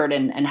discomfort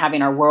and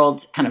having our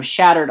world kind of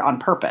shattered on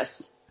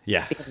purpose.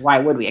 Yeah. Because why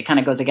would we? It kind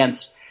of goes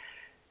against.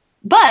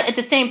 But at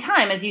the same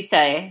time, as you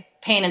say,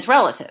 pain is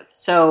relative.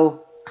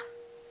 So,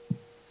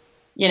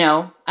 You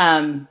know,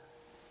 I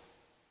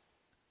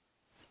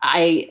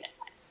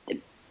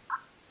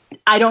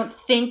don't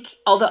think,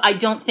 although I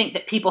don't think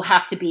that people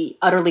have to be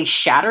utterly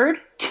shattered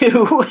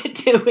to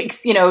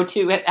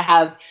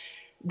have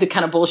the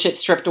kind of bullshit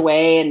stripped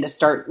away and to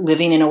start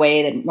living in a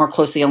way that more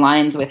closely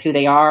aligns with who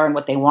they are and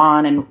what they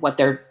want and what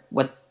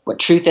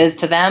truth is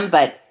to them.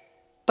 But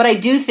I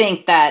do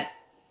think that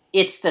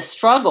it's the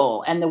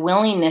struggle and the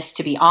willingness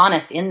to be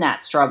honest in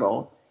that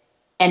struggle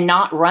and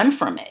not run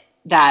from it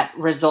that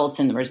results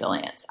in the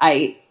resilience.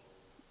 I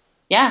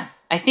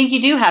think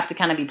you do have to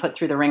kind of be put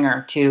through the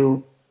ringer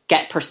to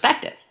get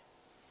perspective.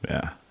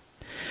 Yeah.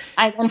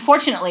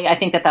 Unfortunately, I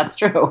think that that's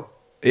true.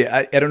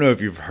 I don't know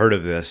if you've heard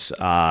of this.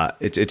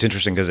 It's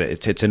interesting because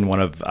it's in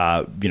one of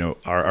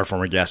our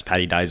former guest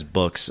Patty Dye's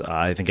books.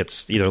 I think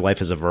it's either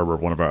Life is a Verb or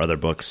one of our other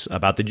books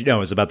about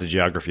it's about the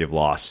geography of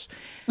loss.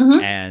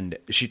 Mm-hmm. And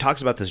she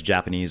talks about this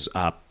Japanese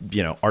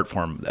art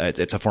form.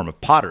 It's a form of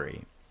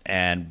pottery,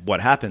 and what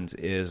happens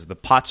is the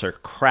pots are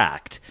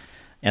cracked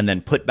and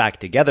then put back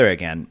together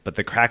again, but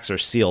the cracks are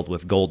sealed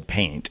with gold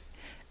paint,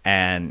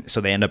 and so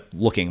they end up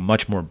looking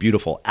much more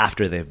beautiful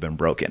after they've been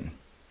broken.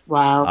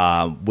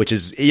 Wow. Which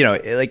is,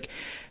 and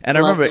I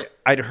remember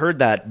I'd heard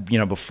that,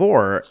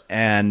 before,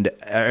 and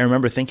I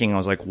remember thinking, I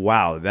was like,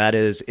 wow, that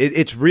is,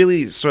 it's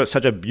really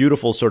such a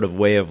beautiful sort of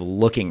way of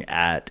looking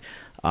at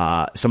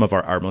some of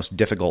our most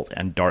difficult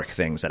and dark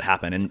things that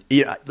happen. And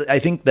I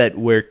think that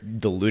we're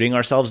deluding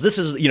ourselves. This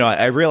is,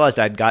 I realized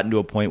I'd gotten to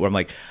a point where I'm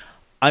like,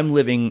 I'm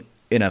living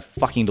in a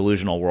fucking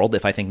delusional world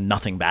if I think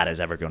nothing bad is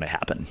ever going to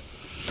happen.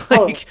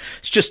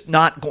 It's just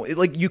not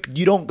going,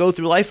 you don't go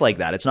through life like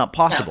that. It's not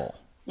possible.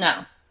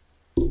 No.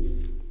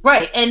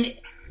 Right. And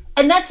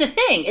that's the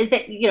thing is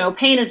that,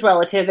 pain is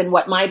relative, and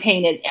what my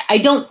pain is, I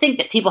don't think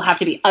that people have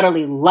to be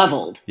utterly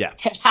leveled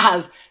to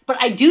have, but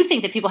I do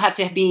think that people have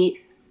to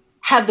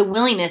have the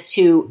willingness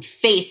to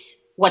face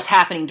what's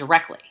happening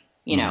directly,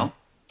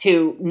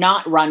 to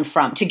not run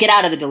from, to get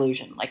out of the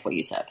delusion, like what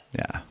you said.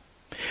 Yeah.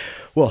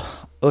 Well,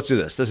 let's do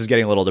this. This is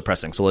getting a little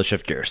depressing, so let's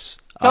shift gears.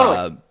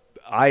 Totally.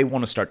 I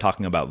want to start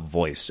talking about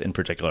voice in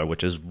particular,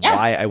 which is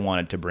why I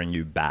wanted to bring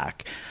you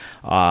back.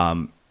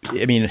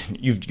 I mean,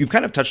 you've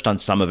kind of touched on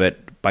some of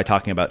it by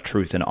talking about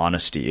truth and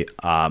honesty.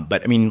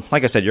 But I mean,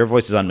 like I said, your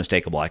voice is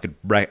unmistakable. I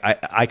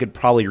could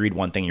probably read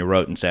one thing you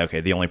wrote and say, okay,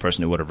 the only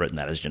person who would have written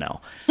that is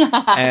Janelle.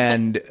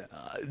 And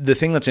the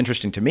thing that's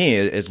interesting to me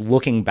is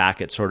looking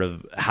back at sort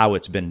of how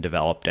it's been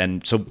developed.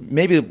 And so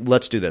maybe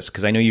let's do this,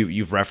 because I know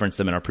you've referenced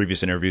them in our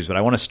previous interviews, but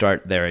I want to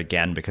start there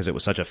again because it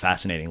was such a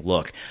fascinating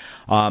look.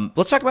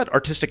 Let's talk about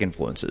artistic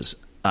influences.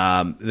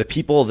 The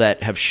people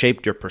that have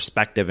shaped your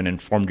perspective and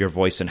informed your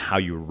voice and how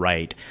you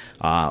write.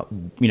 I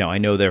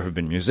know there have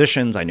been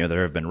musicians. I know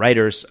there have been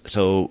writers.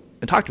 So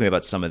talk to me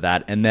about some of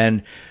that. And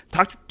then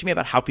talk to me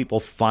about how people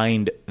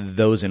find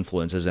those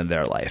influences in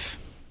their life.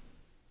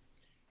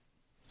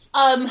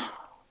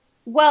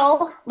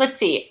 Well, let's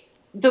see.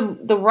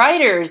 The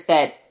writers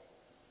that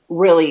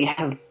really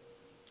have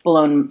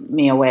blown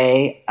me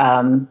away,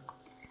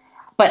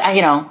 but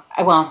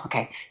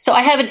okay. So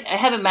I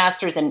have a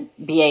master's and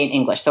BA in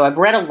English, so I've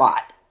read a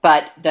lot.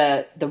 But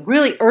the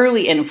really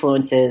early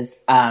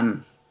influences,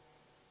 the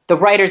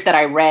writers that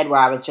I read where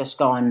I was just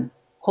going,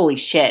 holy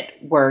shit,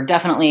 were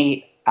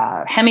definitely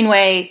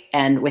Hemingway.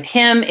 And with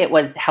him, it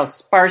was how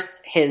sparse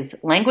his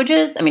language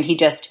is. I mean,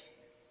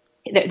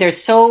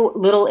 there's so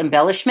little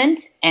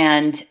embellishment,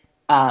 and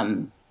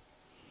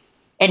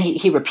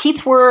he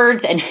repeats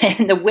words, and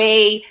the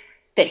way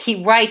that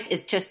he writes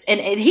is just,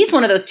 and he's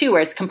one of those too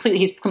where he's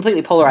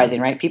completely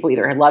polarizing, right? People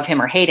either love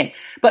him or hate him.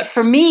 But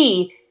for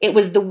me, it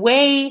was the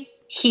way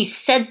he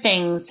said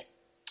things.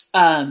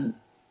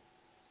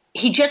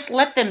 He just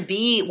let them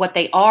be what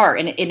they are.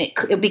 And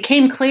it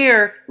became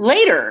clear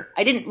later.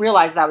 I didn't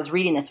realize that I was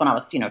reading this when I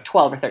was,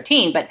 12 or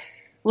 13, but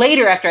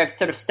later, after I've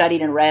sort of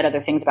studied and read other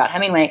things about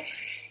Hemingway,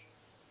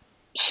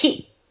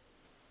 he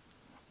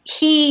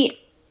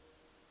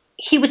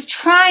was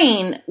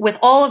trying with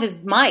all of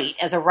his might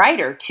as a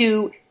writer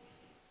to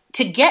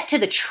get to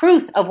the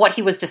truth of what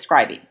he was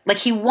describing. Like,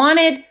 he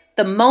wanted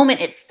the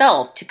moment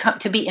itself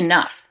to be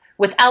enough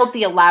without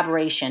the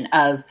elaboration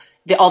of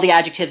all the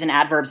adjectives and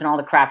adverbs and all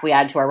the crap we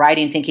add to our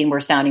writing, thinking we're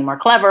sounding more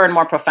clever and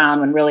more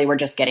profound when really we're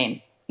just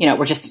getting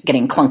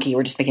clunky.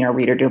 We're just making our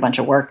reader do a bunch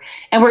of work.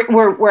 And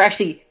we're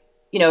actually,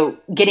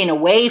 getting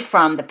away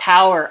from the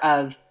power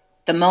of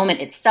the moment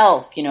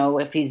itself,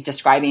 if he's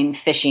describing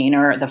fishing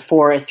or the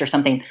forest or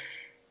something,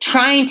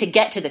 trying to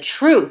get to the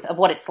truth of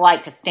what it's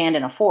like to stand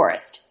in a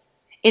forest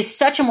is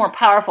such a more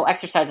powerful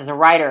exercise as a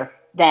writer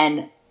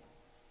than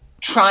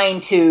trying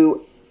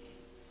to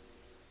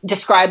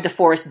describe the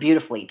forest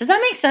beautifully. Does that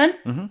make sense?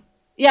 Mm-hmm.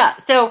 Yeah.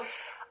 So,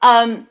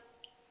 and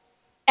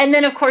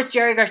then of course,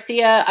 Jerry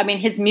Garcia, I mean,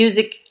 his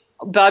music,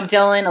 Bob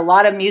Dylan, a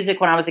lot of music.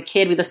 When I was a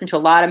kid, we listened to a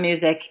lot of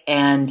music,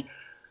 and,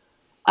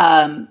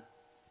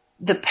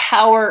 the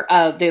power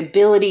of the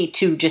ability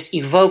to just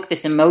evoke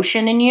this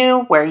emotion in you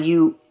where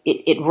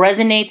it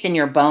resonates in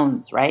your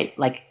bones, right?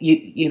 Like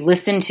you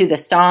listen to the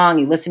song,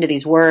 you listen to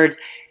these words,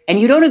 and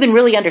you don't even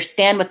really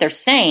understand what they're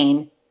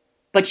saying,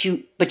 but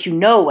you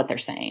know what they're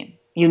saying.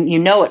 You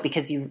know it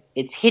because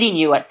it's hitting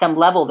you at some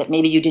level that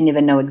maybe you didn't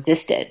even know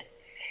existed.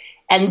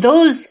 And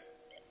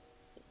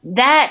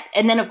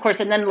and then of course,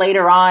 and then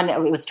later on, it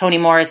was Toni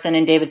Morrison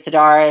and David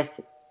Sedaris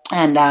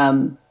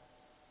and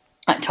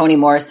Toni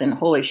Morrison,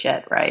 holy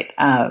shit, right?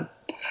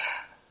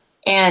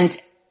 And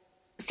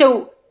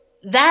so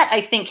that, I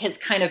think, has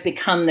kind of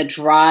become the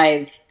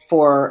drive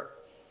for,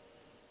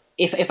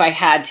 if I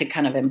had to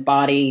kind of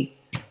embody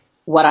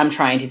what I'm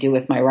trying to do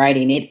with my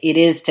writing, it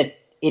is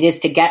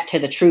to get to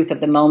the truth of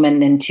the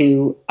moment and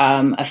to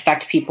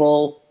affect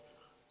people,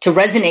 to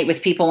resonate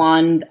with people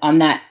on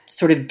that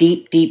sort of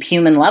deep, deep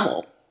human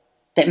level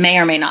that may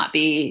or may not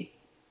be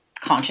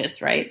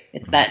conscious, right?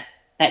 It's that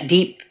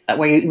deep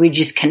where we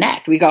just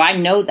connect. We go, I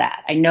know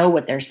that. I know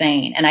what they're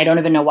saying, and I don't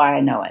even know why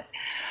I know it.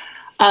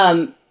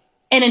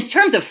 And in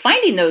terms of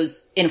finding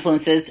those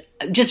influences,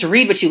 just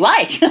read what you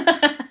like.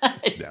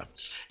 Yeah.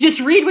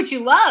 Just read what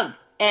you love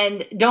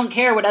and don't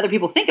care what other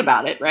people think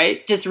about it,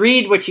 right? Just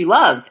read what you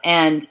love.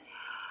 And,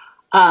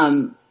 but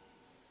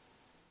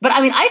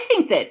I mean, I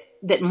think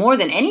that more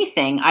than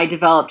anything, I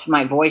developed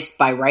my voice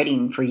by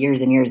writing for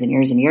years and years and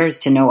years and years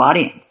to no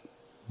audience.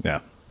 Yeah.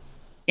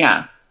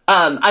 Yeah.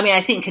 I mean,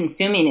 I think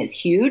consuming is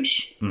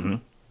huge,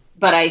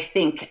 but I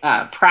think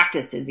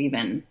practice is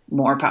even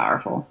more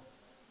powerful.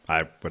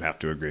 I would have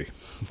to agree.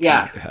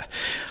 Yeah.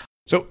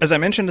 So, as I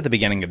mentioned at the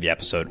beginning of the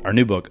episode, our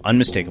new book,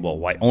 Unmistakable,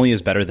 Why Only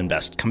is Better Than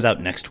Best, comes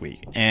out next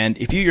week. And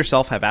if you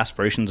yourself have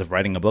aspirations of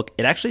writing a book,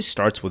 it actually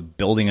starts with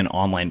building an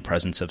online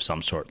presence of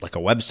some sort, like a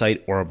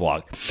website or a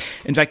blog.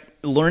 In fact,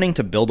 learning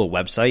to build a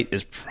website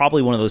is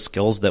probably one of those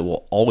skills that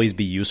will always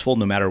be useful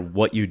no matter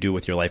what you do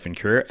with your life and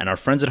career. And our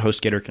friends at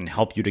HostGator can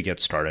help you to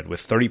get started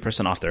with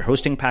 30% off their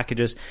hosting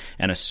packages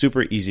and a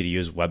super easy to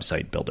use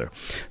website builder.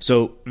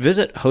 So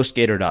visit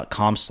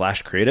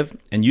HostGator.com/creative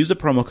and use the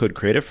promo code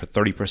creative for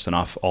 30%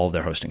 off all of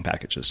their hosting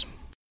packages.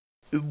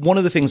 One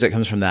of the things that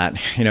comes from that,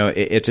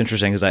 it's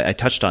interesting because I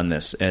touched on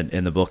this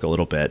in the book a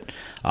little bit.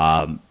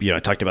 I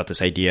talked about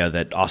this idea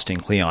that Austin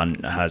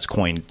Kleon has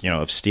coined,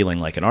 of stealing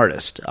like an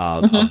artist,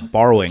 of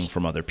borrowing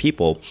from other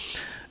people.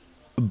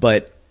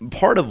 But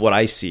part of what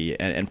I see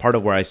and part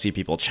of where I see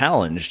people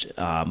challenged,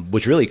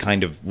 which really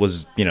kind of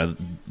was,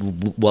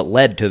 what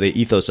led to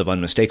the ethos of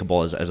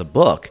Unmistakable as a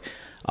book,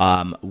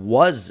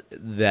 was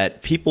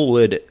that people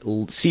would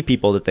see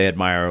people that they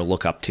admire or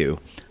look up to,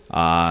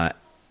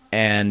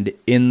 and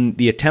in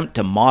the attempt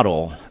to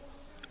model,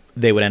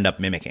 they would end up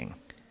mimicking.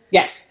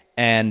 Yes.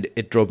 And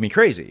it drove me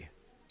crazy.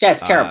 Yeah,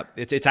 it's terrible.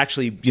 It's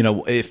actually,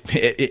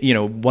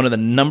 one of the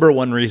number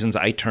one reasons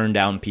I turn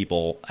down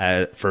people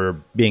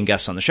for being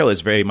guests on the show is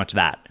very much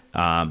that.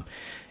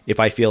 If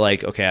I feel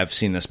like, okay, I've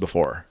seen this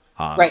before,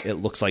 right. It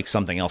looks like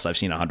something else I've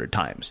seen 100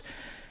 times.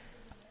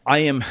 I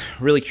am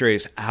really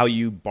curious how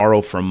you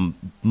borrow from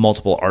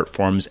multiple art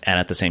forms and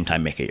at the same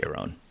time make it your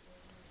own.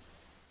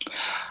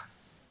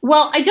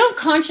 Well, I don't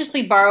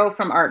consciously borrow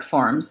from art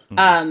forms.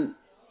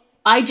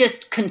 I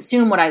just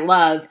consume what I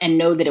love and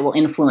know that it will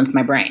influence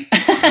my brain.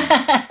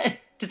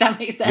 Does that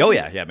make sense? Oh,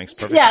 yeah. Yeah, it makes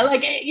perfect sense. Yeah,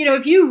 like,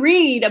 if you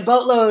read a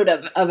boatload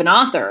of an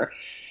author,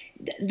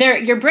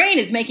 your brain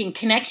is making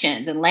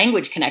connections and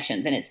language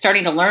connections, and it's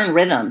starting to learn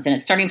rhythms, and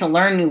it's starting to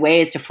learn new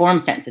ways to form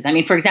sentences. I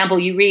mean, for example,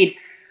 you read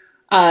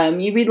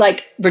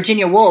like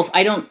Virginia Woolf.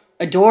 I don't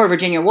adore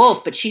Virginia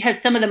Woolf, but she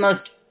has some of the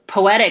most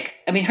poetic,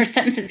 her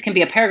sentences can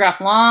be a paragraph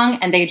long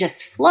and they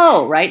just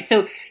flow, right?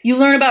 So you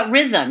learn about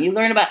rhythm, you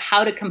learn about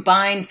how to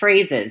combine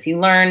phrases, you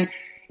learn,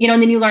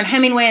 and then you learn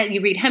Hemingway,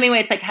 you read Hemingway,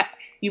 it's like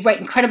you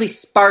write incredibly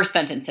sparse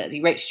sentences,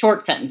 you write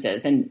short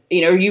sentences, and,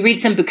 you read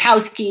some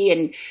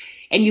Bukowski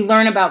and you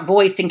learn about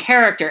voice and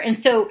character. And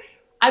so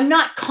I'm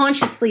not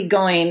consciously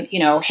going,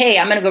 hey,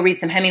 I'm going to go read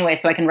some Hemingway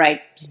so I can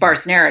write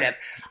sparse narrative.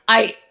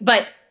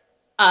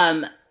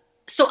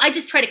 So I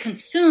just try to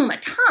consume a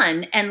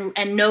ton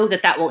and know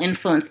that will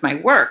influence my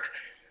work.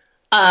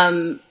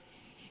 Wait,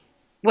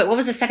 what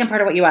was the second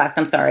part of what you asked?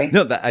 I'm sorry.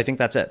 No, I think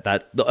that's it.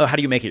 How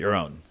do you make it your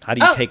own? How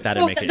do you take that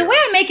and make it your own? The way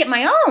I make it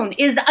my own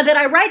is that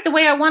I write the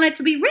way I want it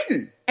to be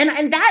written.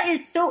 And that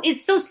is so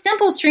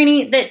simple,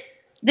 Srini, that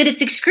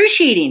it's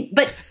excruciating.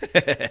 But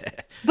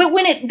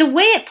when the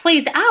way it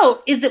plays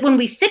out is that when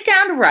we sit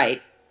down to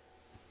write,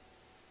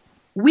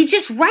 we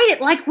just write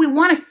it like we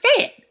want to say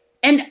it.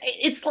 And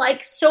it's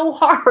like so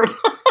hard.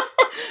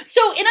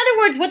 So in other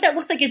words, what that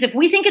looks like is if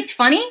we think it's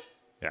funny,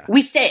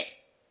 we say it.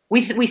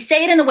 We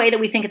say it in the way that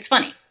we think it's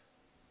funny.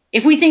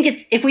 If we think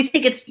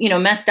it's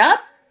messed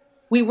up,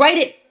 we write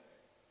it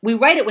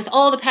with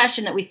all the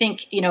passion that we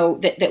think,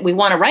 that we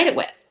want to write it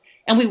with.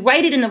 And we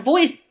write it in the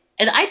voice.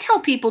 And I tell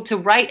people to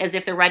write as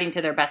if they're writing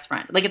to their best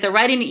friend. Like if they're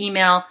writing an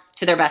email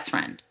to their best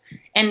friend.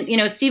 And,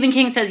 Stephen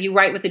King says you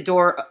write with the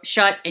door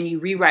shut and you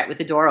rewrite with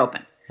the door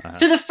open.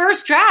 So the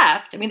first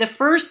draft, the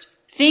first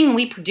thing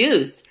we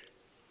produce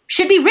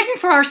should be written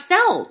for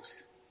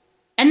ourselves.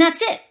 And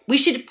that's it. We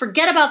should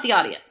forget about the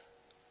audience.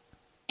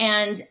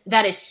 And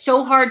that is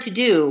so hard to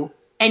do.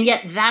 And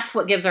yet that's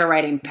what gives our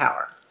writing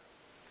power.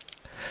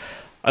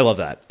 I love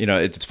that.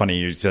 It's funny.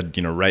 You said,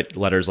 write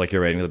letters like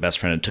you're writing with a best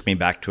friend. It took me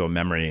back to a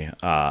memory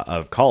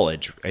of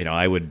college.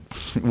 I would,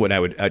 when I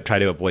would try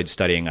to avoid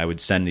studying, I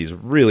would send these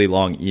really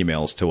long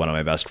emails to one of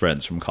my best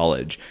friends from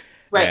college.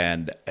 Right.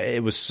 And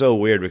it was so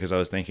weird because I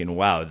was thinking,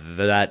 wow,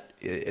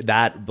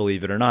 that,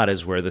 believe it or not,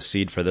 is where the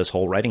seed for this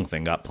whole writing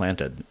thing got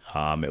planted.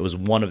 It was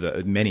one of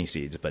the many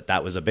seeds, but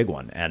that was a big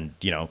one. And,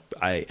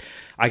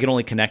 I can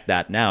only connect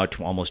that now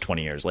to almost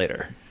 20 years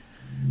later.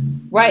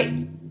 Right.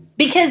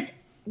 Because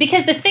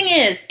the thing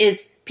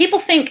is people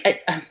think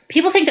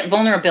that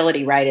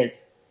vulnerability, right,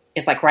 is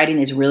like writing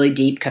these really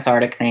deep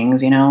cathartic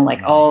things,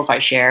 like, oh, if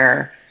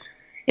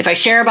I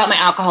share about my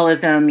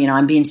alcoholism,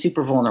 I'm being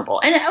super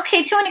vulnerable. And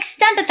okay, to an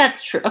extent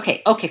that's true.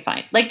 Okay,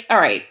 fine. Like, all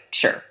right,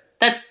 sure.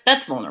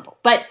 That's vulnerable.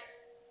 But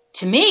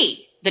to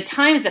me, the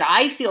times that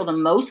I feel the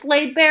most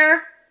laid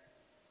bare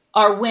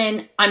are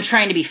when I'm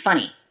trying to be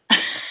funny.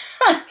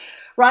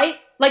 Right?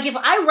 Like if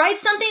I write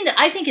something that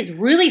I think is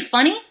really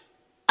funny,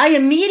 I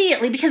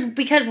immediately,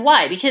 because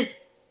why?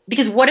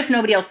 Because what if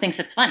nobody else thinks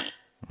it's funny?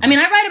 I mean,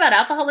 I write about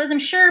alcoholism.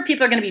 Sure,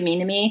 people are going to be mean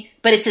to me,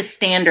 but it's a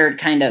standard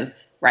kind of,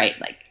 right?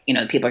 Like,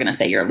 people are going to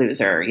say you're a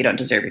loser, you don't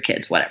deserve your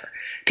kids, whatever.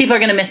 People are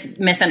going to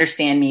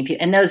misunderstand me.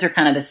 And those are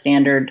kind of the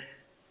standard,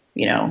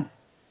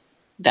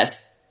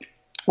 that's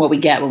what we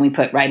get when we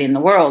put right in the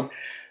world.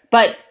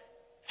 But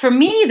for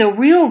me, the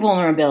real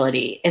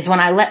vulnerability is when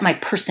I let my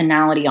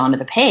personality onto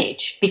the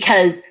page,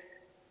 because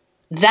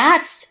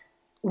that's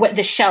what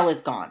the shell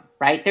is gone,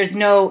 right?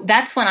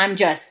 That's when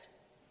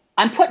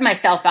I'm putting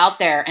myself out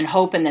there and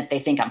hoping that they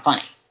think I'm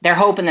funny. I'm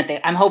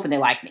hoping they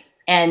like me.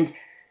 And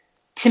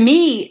to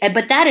me,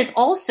 but that is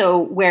also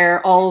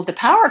where all of the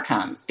power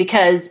comes,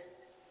 because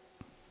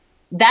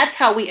that's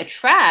how we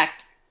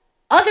attract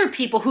other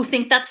people who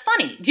think that's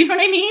funny. Do you know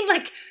what I mean?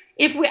 Like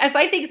if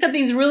I think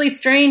something's really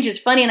strange is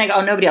funny and I go,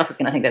 oh, nobody else is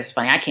going to think this is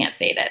funny, I can't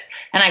say this.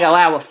 And I go,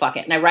 well, fuck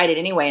it. And I write it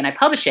anyway and I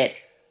publish it.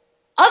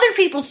 Other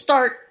people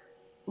start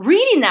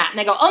reading that and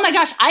they go, oh my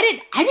gosh, I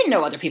didn't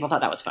know other people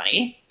thought that was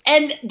funny.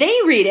 And they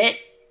read it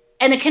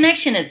and a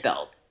connection is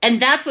built.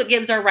 And that's what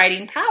gives our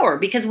writing power,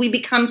 because we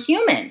become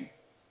human.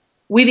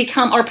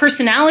 Our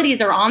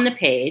personalities are on the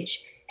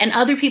page and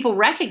other people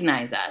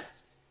recognize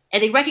us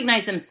and they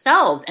recognize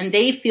themselves and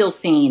they feel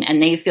seen and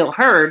they feel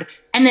heard.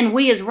 And then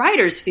we as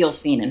writers feel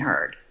seen and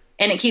heard,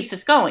 and it keeps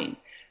us going.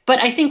 But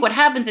I think what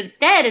happens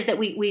instead is that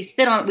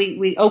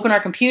we open our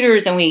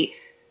computers and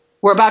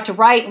we're about to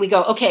write and we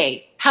go,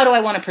 okay, how do I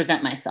want to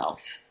present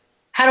myself?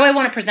 How do I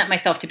want to present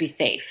myself to be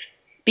safe?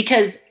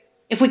 Because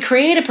if we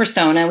create a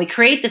persona, we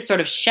create this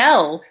sort of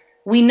shell,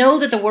 we know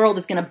that the world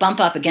is going to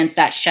bump up against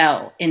that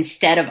shell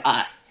instead of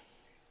us.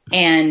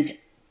 And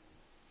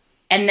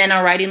then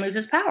our writing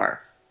loses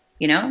power,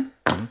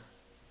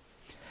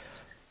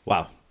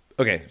 Wow.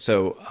 Okay.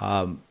 So,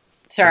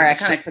 sorry, I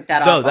kind of took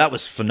that off. No, that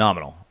was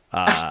phenomenal.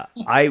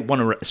 I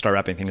want to start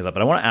wrapping things up,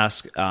 but I want to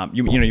ask,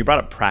 you brought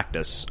up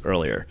practice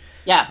earlier.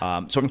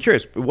 Yeah. So I'm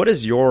curious, what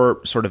does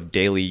your sort of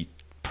daily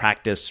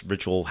practice,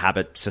 ritual,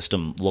 habit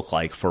system look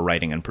like for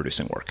writing and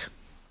producing work?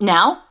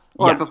 Now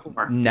or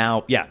before?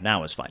 Now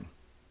is fine.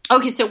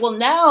 Okay, so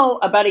now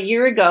about a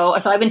year ago,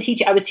 so I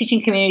was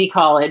teaching community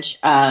college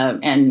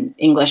and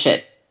English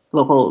at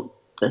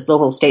this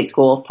local state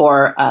school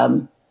for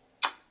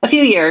a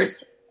few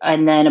years,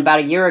 and then about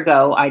a year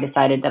ago, I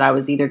decided that I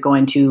was either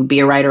going to be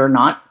a writer or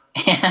not,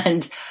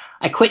 and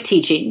I quit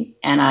teaching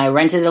and I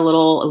rented at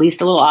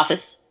least a little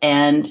office,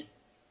 and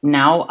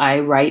now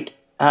I write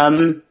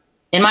in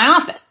my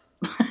office.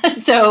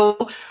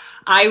 So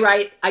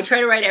I try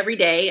to write every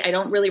day. I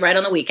don't really write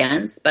on the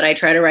weekends, but I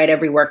try to write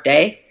every work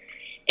day.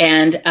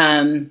 And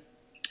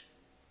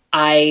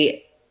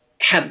I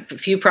have a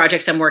few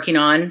projects I'm working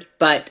on,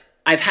 but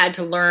I've had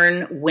to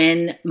learn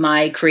when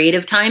my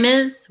creative time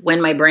is,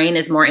 when my brain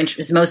is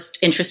most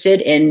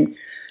interested in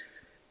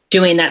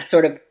doing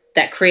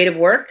that creative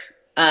work,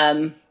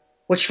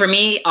 which for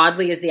me,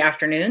 oddly, is the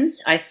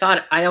afternoons.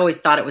 I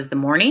always thought it was the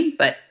morning,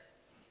 but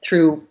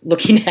through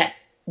looking at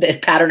the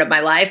pattern of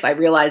my life, I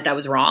realized I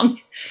was wrong.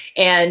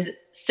 And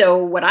so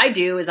what I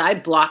do is I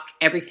block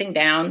everything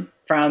down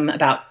from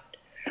about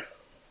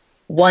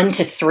 1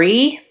 to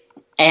 3.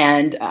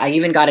 And I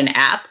even got an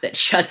app that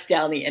shuts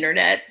down the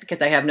internet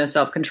because I have no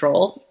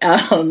self-control.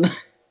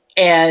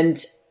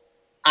 And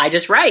I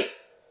just write.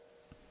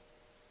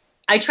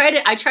 I try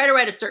to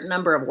write a certain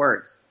number of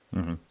words.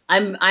 Mm-hmm.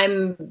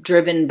 I'm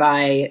driven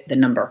by the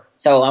number.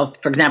 So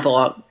for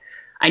example,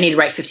 I need to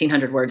write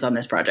 1,500 words on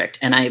this project,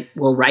 and I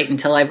will write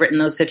until I've written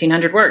those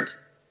 1,500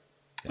 words.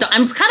 So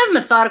I'm kind of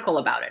methodical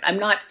about it. I'm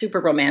not super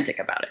romantic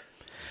about it.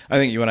 I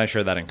think you and I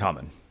share that in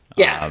common.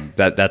 Yeah.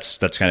 That's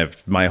kind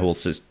of my whole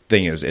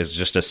thing is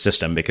just a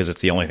system, because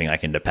it's the only thing I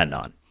can depend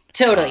on.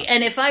 Totally.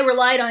 And if I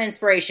relied on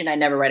inspiration, I'd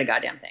never write a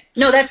goddamn thing.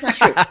 No, that's not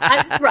true.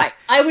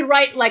 I would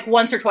write like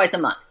once or twice a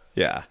month.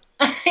 Yeah.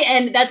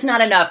 And that's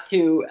not enough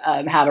to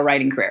have a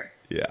writing career.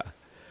 Yeah.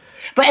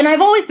 And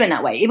I've always been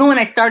that way. Even when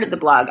I started the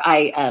blog,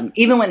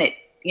 even when it,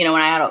 when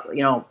I had,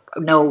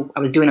 I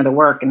was doing other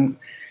work and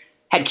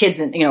had kids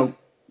and,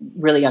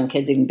 really young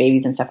kids, even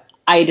babies and stuff.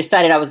 I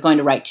decided I was going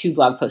to write 2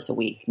 blog posts a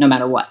week, no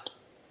matter what.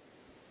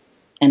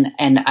 And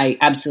I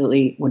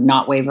absolutely would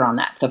not waver on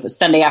that. So if it was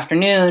Sunday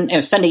afternoon, it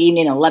was Sunday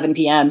evening at 11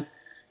 p.m.,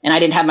 and I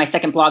didn't have my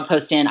second blog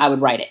post in, I would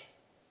write it.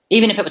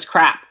 Even if it was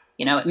crap,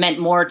 it meant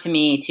more to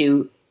me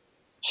to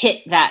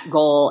hit that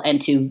goal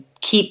and to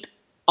keep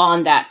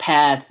on that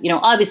path.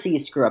 Obviously you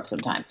screw up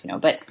sometimes,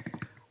 but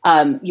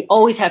you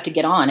always have to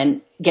get on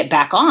and get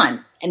back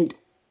on. And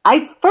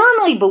I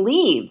firmly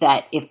believe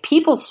that if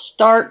people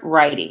start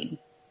writing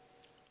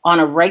on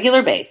a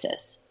regular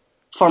basis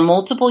for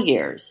multiple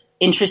years,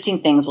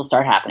 interesting things will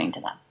start happening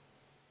to them.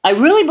 I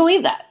really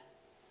believe that.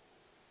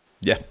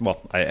 Yeah, well,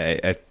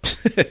 I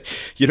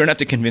you don't have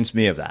to convince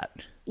me of that.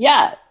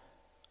 Yeah,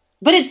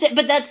 but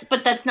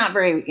that's not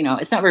very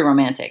it's not very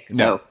romantic. So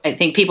No. I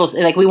think people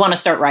we want to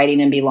start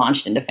writing and be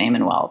launched into fame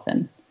and wealth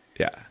and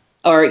Yeah.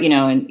 or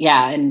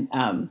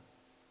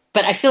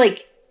but I feel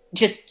like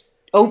just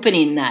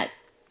opening that,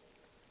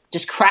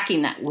 just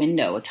cracking that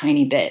window a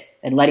tiny bit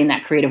and letting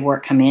that creative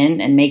work come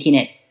in and making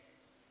it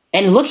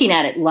and looking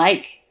at it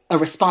like a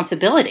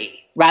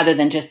responsibility rather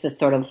than just this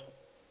sort of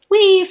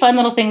wee fun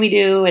little thing we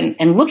do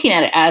and looking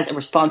at it as a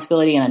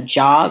responsibility and a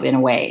job in a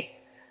way.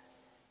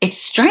 It's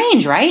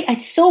strange, right?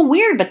 It's so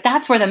weird, but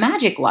that's where the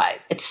magic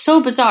lies. It's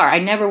so bizarre. I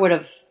never would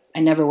have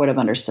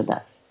understood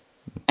that.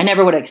 I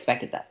never would have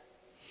expected that.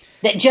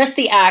 That just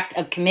the act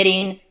of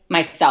committing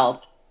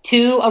myself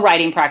to a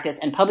writing practice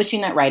and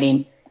publishing that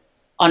writing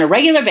on a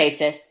regular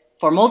basis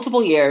for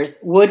multiple years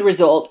would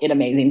result in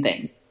amazing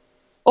things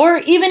or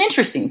even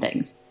interesting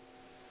things.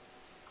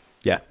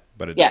 Yeah,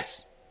 but it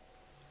does.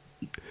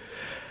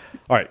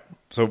 All right.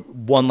 So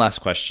one last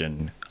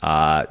question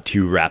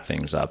to wrap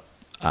things up.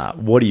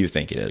 What do you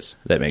think it is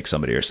that makes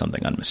somebody or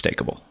something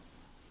unmistakable?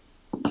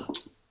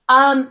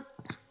 Well,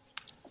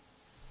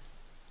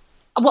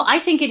 I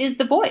think it is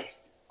the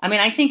voice. I mean,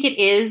 I think it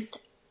is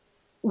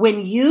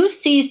when you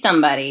see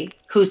somebody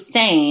who's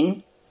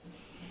saying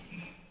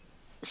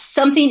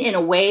something in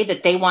a way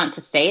that they want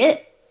to say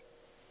it,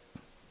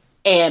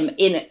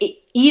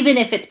 even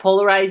if it's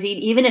polarizing,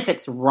 even if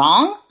it's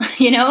wrong,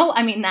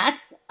 I mean,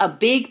 that's a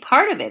big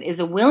part of it is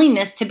a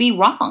willingness to be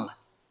wrong,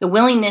 the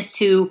willingness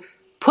to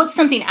put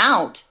something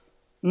out,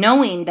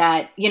 knowing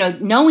that you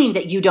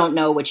don't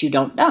know what you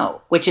don't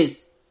know, which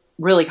is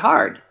really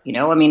hard.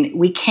 I mean,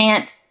 we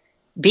can't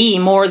be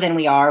more than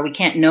we are. We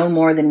can't know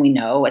more than we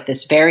know at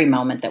this very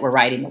moment that we're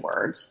writing the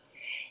words.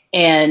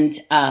 And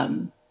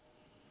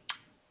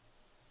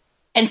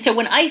so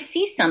when I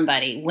see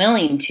somebody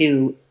willing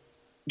to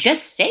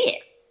just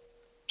say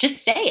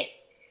it,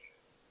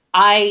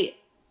 I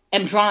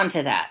am drawn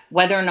to that,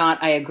 whether or not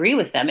I agree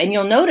with them. And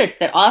you'll notice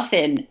that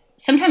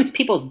sometimes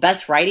people's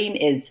best writing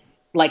is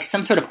like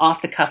some sort of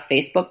off-the-cuff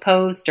Facebook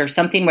post or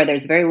something where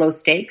there's very low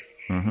stakes.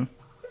 Mm-hmm.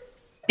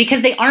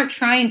 Because they aren't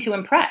trying to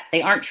impress.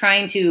 They aren't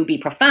trying to be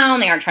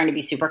profound. They aren't trying to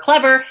be super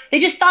clever. They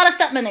just thought of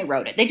something and they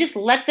wrote it. They just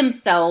let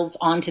themselves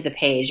onto the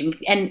page.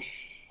 And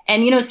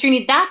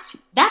Srini,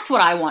 that's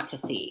what I want to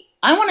see.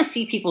 I want to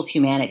see people's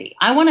humanity.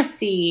 I want to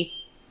see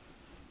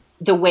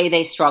the way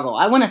they struggle.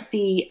 I want to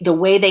see the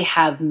way they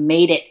have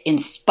made it in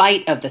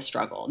spite of the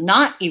struggle,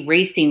 not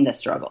erasing the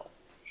struggle.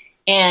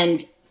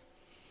 And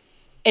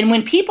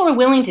when people are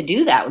willing to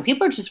do that, when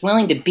people are just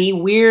willing to be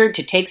weird,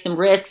 to take some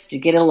risks, to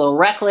get a little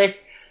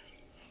reckless,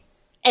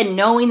 and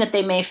knowing that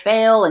they may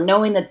fail and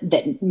knowing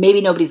that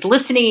maybe nobody's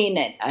listening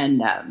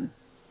and that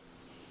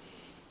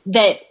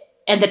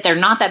they're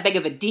not that big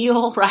of a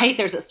deal, right?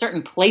 There's a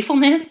certain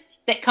playfulness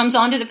that comes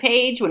onto the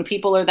page when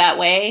people are that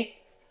way.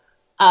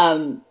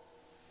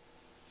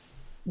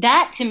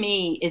 That to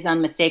me is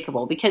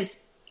unmistakable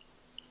because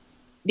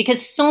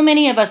so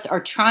many of us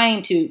we're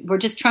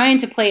just trying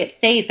to play it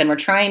safe and we're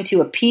trying to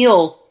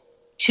appeal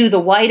to the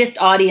widest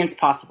audience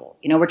possible.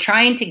 We're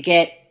trying to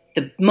get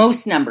the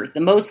most numbers,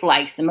 the most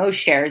likes, the most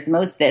shares, the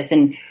most this.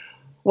 And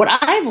what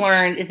I've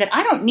learned is that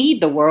I don't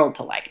need the world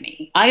to like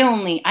me.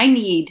 I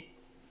need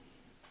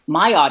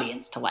my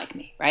audience to like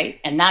me, right?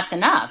 And that's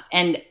enough.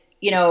 And,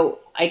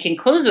 I can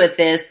close with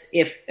this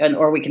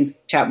or we can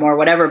chat more,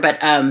 whatever. But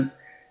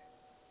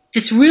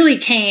this really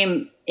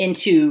came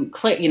into,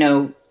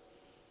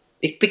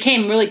 it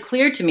became really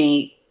clear to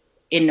me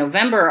in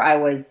November. I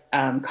was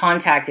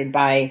contacted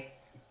by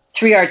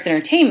 3 Arts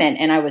Entertainment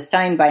and I was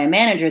signed by a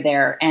manager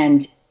there.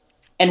 And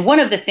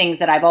one of the things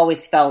that I've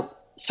always felt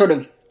sort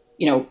of,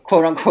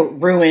 quote unquote,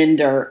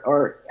 ruined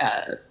or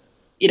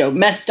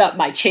messed up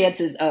my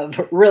chances of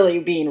really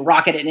being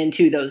rocketed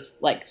into those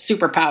like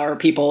superpower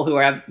people who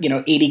have,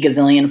 80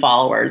 gazillion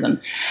followers. And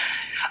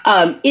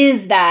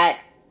is that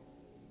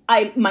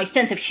my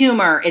sense of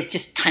humor is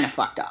just kind of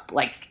fucked up.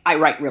 Like I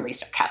write really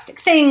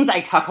sarcastic things. I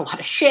talk a lot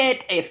of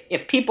shit.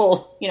 If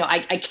people,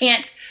 I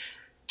can't,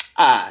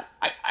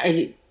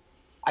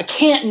 I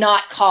can't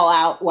not call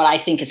out what I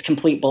think is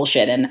complete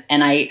bullshit. And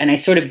I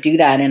sort of do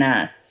that in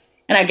a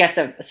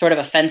sort of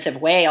offensive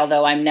way,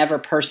 although I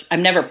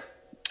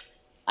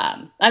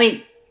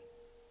mean,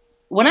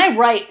 when I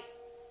write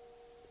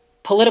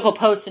political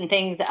posts and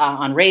things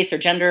on race or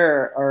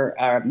gender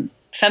or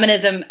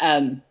feminism,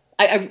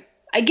 I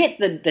I get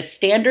the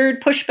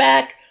standard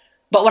pushback,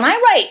 but when I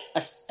write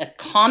a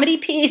comedy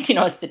piece,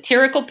 a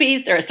satirical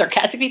piece or a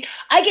sarcastic piece,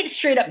 I get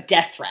straight up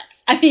death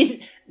threats. I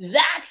mean,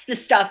 that's the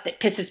stuff that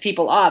pisses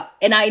people off.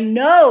 And I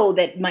know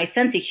that my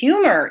sense of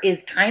humor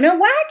is kind of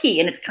wacky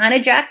and it's kind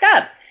of jacked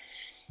up.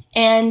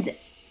 And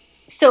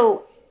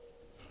so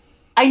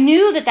I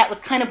knew that was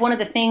kind of one of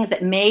the things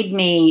that made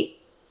me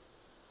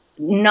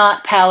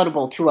not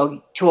palatable to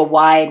a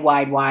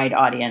wide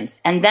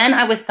audience. And then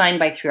I was signed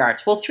by 3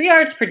 Arts. Well, 3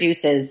 Arts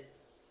produces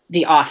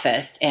The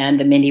Office and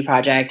The Mindy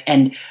Project,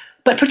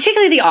 but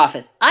particularly The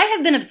Office. I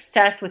have been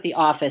obsessed with The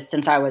Office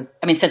since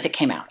it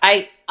came out.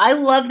 I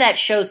love that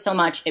show so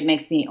much it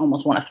makes me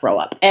almost want to throw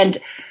up. And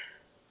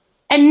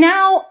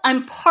now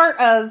I'm part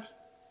of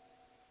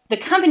the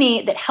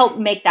company that helped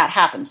make that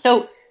happen.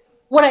 So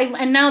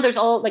now there's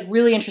all like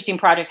really interesting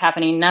projects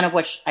happening, none of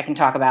which I can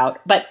talk about,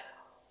 but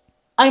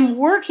I'm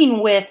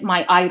working with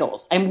my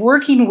idols. I'm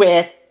working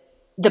with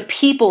the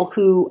people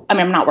who,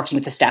 I'm not working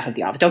with the staff of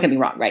The Office. Don't get me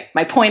wrong, right?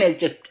 My point is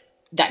just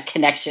that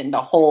connection,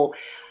 the whole,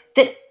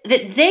 that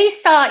they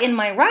saw in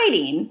my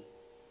writing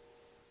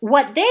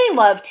what they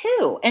love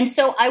too. And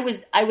so I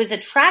was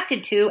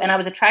attracted to, and I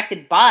was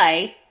attracted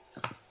by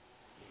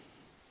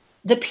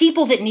the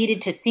people that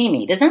needed to see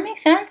me. Does that make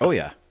sense? Oh,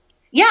 yeah.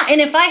 Yeah,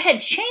 and if I had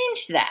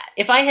changed that,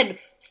 if I had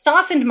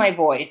softened my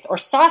voice or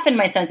softened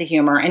my sense of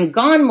humor and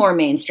gone more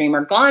mainstream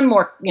or gone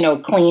more,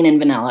 clean and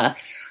vanilla,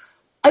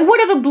 I would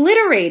have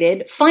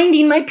obliterated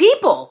finding my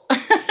people.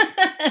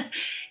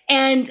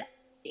 And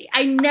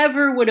I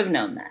never would have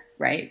known that,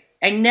 right?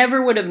 I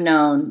never would have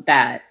known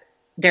that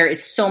there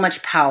is so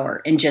much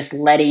power in just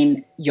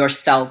letting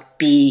yourself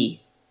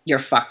be your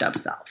fucked up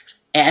self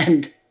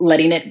and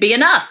letting it be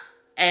enough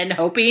and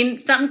hoping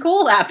something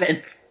cool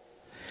happens.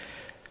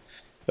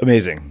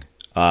 Amazing.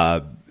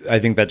 I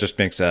think that just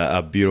makes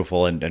a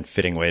beautiful and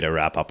fitting way to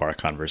wrap up our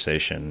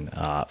conversation.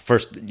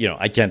 First,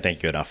 I can't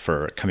thank you enough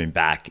for coming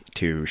back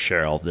to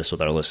share all of this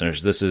with our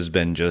listeners. This has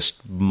been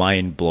just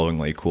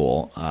mind-blowingly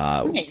cool,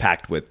 Nice.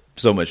 Packed with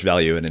so much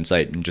value and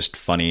insight and just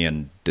funny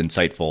and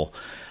insightful.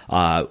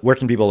 Where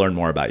can people learn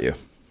more about you?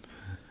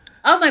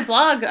 Oh, my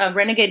blog,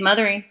 Renegade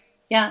Mothering.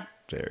 Yeah.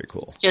 Very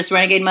cool. It's just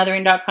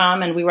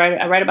renegademothering.com, and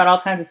I write about all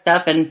kinds of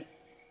stuff. And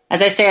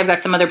as I say, I've got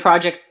some other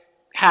projects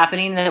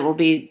happening that will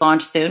be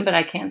launched soon, but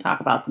I can't talk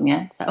about them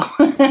yet. So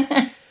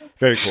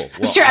very cool. Well,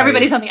 I'm sure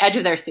everybody's on the edge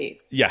of their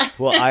seats. Yeah.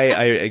 Well,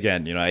 I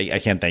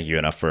can't thank you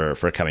enough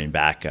for coming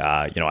back.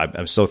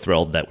 I'm so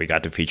thrilled that we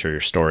got to feature your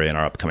story in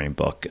our upcoming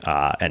book.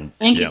 And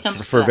thank you so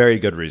much for a very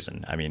good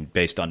reason. I mean,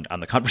 based on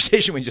the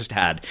conversation we just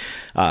had.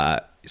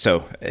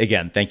 So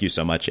again, thank you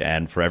so much.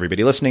 And for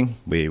everybody listening,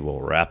 we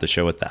will wrap the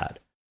show with that.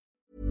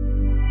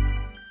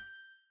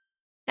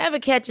 Ever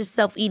catch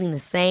yourself eating the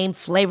same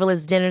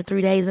flavorless dinner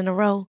 3 days in a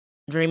row?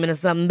 Dreaming of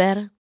something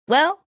better?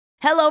 Well,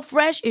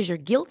 HelloFresh is your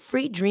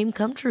guilt-free dream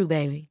come true,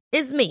 baby.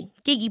 It's me,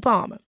 Keke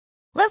Palmer.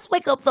 Let's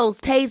wake up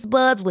those taste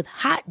buds with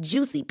hot,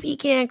 juicy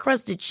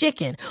pecan-crusted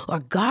chicken or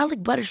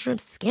garlic butter shrimp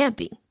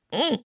scampi.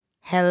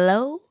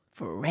 Hello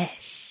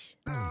Fresh.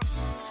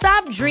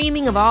 Stop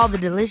dreaming of all the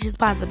delicious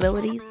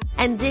possibilities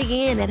and dig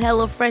in at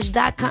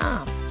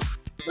HelloFresh.com.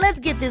 Let's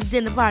get this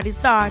dinner party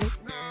started.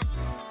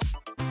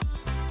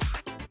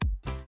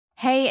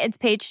 Hey, it's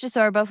Paige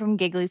DeSorbo from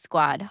Giggly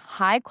Squad.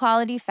 High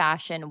quality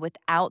fashion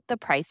without the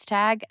price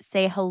tag.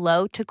 Say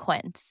hello to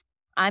Quince.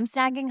 I'm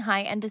snagging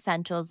high-end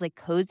essentials like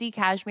cozy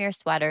cashmere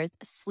sweaters,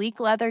 sleek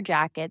leather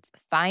jackets,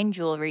 fine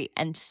jewelry,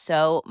 and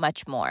so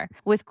much more.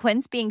 With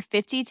Quince being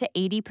 50 to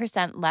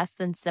 80% less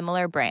than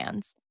similar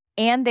brands.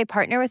 And they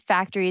partner with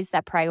factories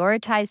that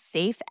prioritize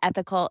safe,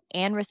 ethical,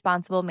 and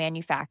responsible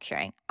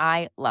manufacturing.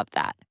 I love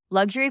that.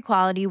 Luxury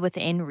quality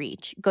within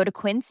reach. Go to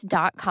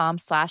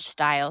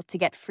quince.com/style to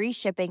get free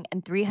shipping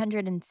and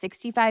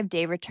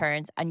 365-day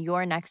returns on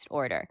your next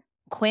order.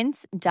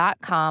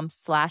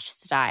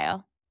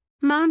 Quince.com/style.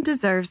 Mom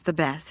deserves the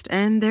best,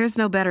 and there's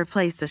no better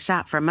place to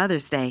shop for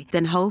Mother's Day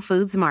than Whole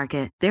Foods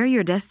Market. They're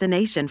your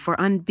destination for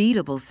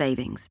unbeatable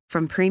savings,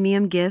 from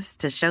premium gifts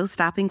to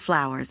show-stopping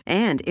flowers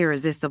and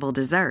irresistible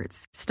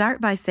desserts. Start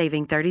by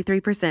saving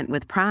 33%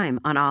 with Prime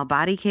on all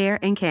body care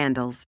and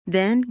candles.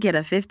 Then get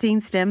a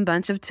 15-stem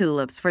bunch of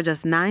tulips for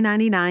just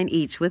 $9.99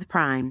 each with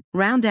Prime.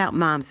 Round out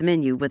Mom's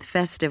menu with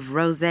festive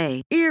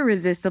rosé,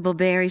 irresistible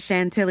berry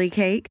chantilly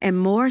cake, and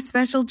more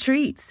special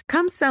treats.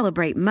 Come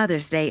celebrate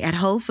Mother's Day at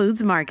Whole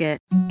Foods Market.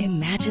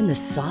 Imagine the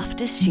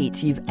softest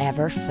sheets you've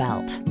ever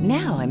felt.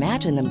 Now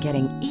imagine them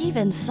getting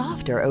even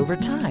softer over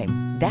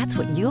time. That's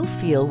what you'll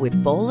feel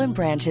with Boll &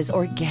 Branch's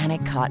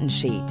organic cotton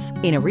sheets.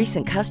 In a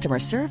recent customer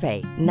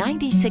survey,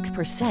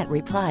 96%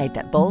 replied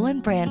that Boll &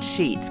 Branch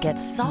sheets get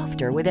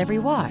softer with every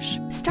wash.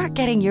 Start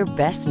getting your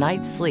best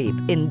night's sleep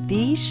in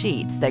these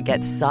sheets that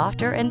get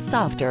softer and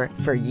softer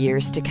for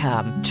years to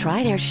come.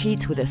 Try their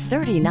sheets with a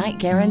 30-night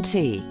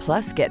guarantee.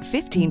 Plus, get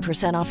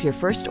 15% off your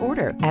first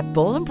order at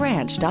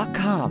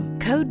bollandbranch.com.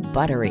 Code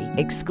BUTTERY.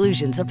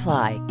 Exclusions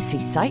apply. See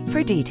site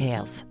for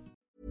details.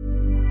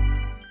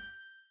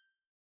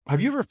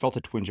 Have you ever felt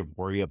a twinge of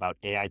worry about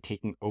AI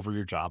taking over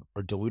your job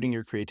or diluting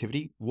your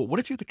creativity? Well, what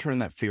if you could turn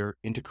that fear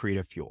into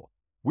creative fuel?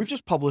 We've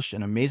just published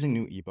an amazing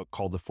new ebook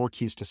called The 4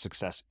 Keys to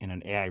Success in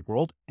an AI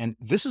World, and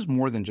this is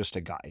more than just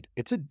a guide.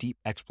 It's a deep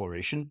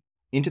exploration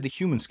into the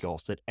human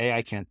skills that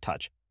AI can't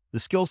touch, the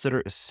skills that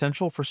are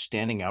essential for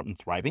standing out and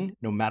thriving,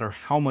 no matter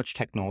how much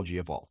technology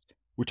evolved.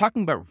 We're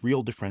talking about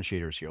real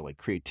differentiators here, like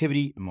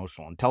creativity,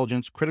 emotional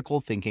intelligence,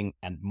 critical thinking,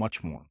 and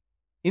much more.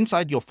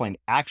 Inside, you'll find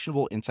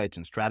actionable insights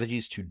and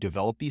strategies to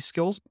develop these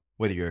skills,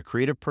 whether you're a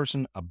creative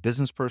person, a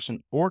business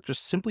person, or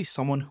just simply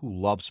someone who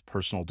loves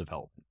personal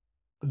development.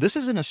 This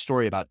isn't a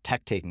story about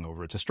tech taking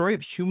over. It's a story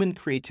of human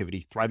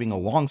creativity thriving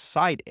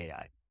alongside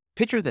AI.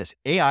 Picture this,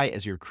 AI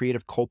as your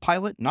creative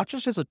co-pilot, not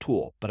just as a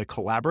tool, but a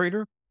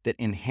collaborator that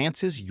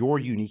enhances your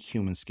unique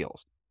human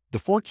skills. The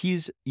 4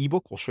 Keys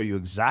ebook will show you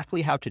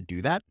exactly how to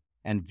do that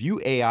and view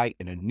AI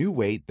in a new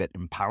way that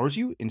empowers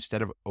you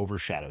instead of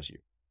overshadows you.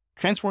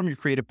 Transform your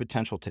creative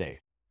potential today.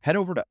 Head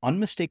over to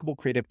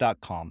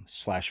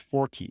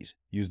unmistakablecreative.com/4keys.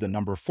 Use the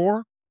number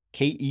 4,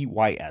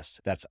 KEYS.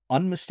 That's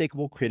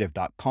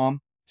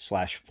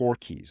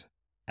unmistakablecreative.com/4keys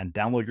and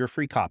download your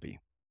free copy.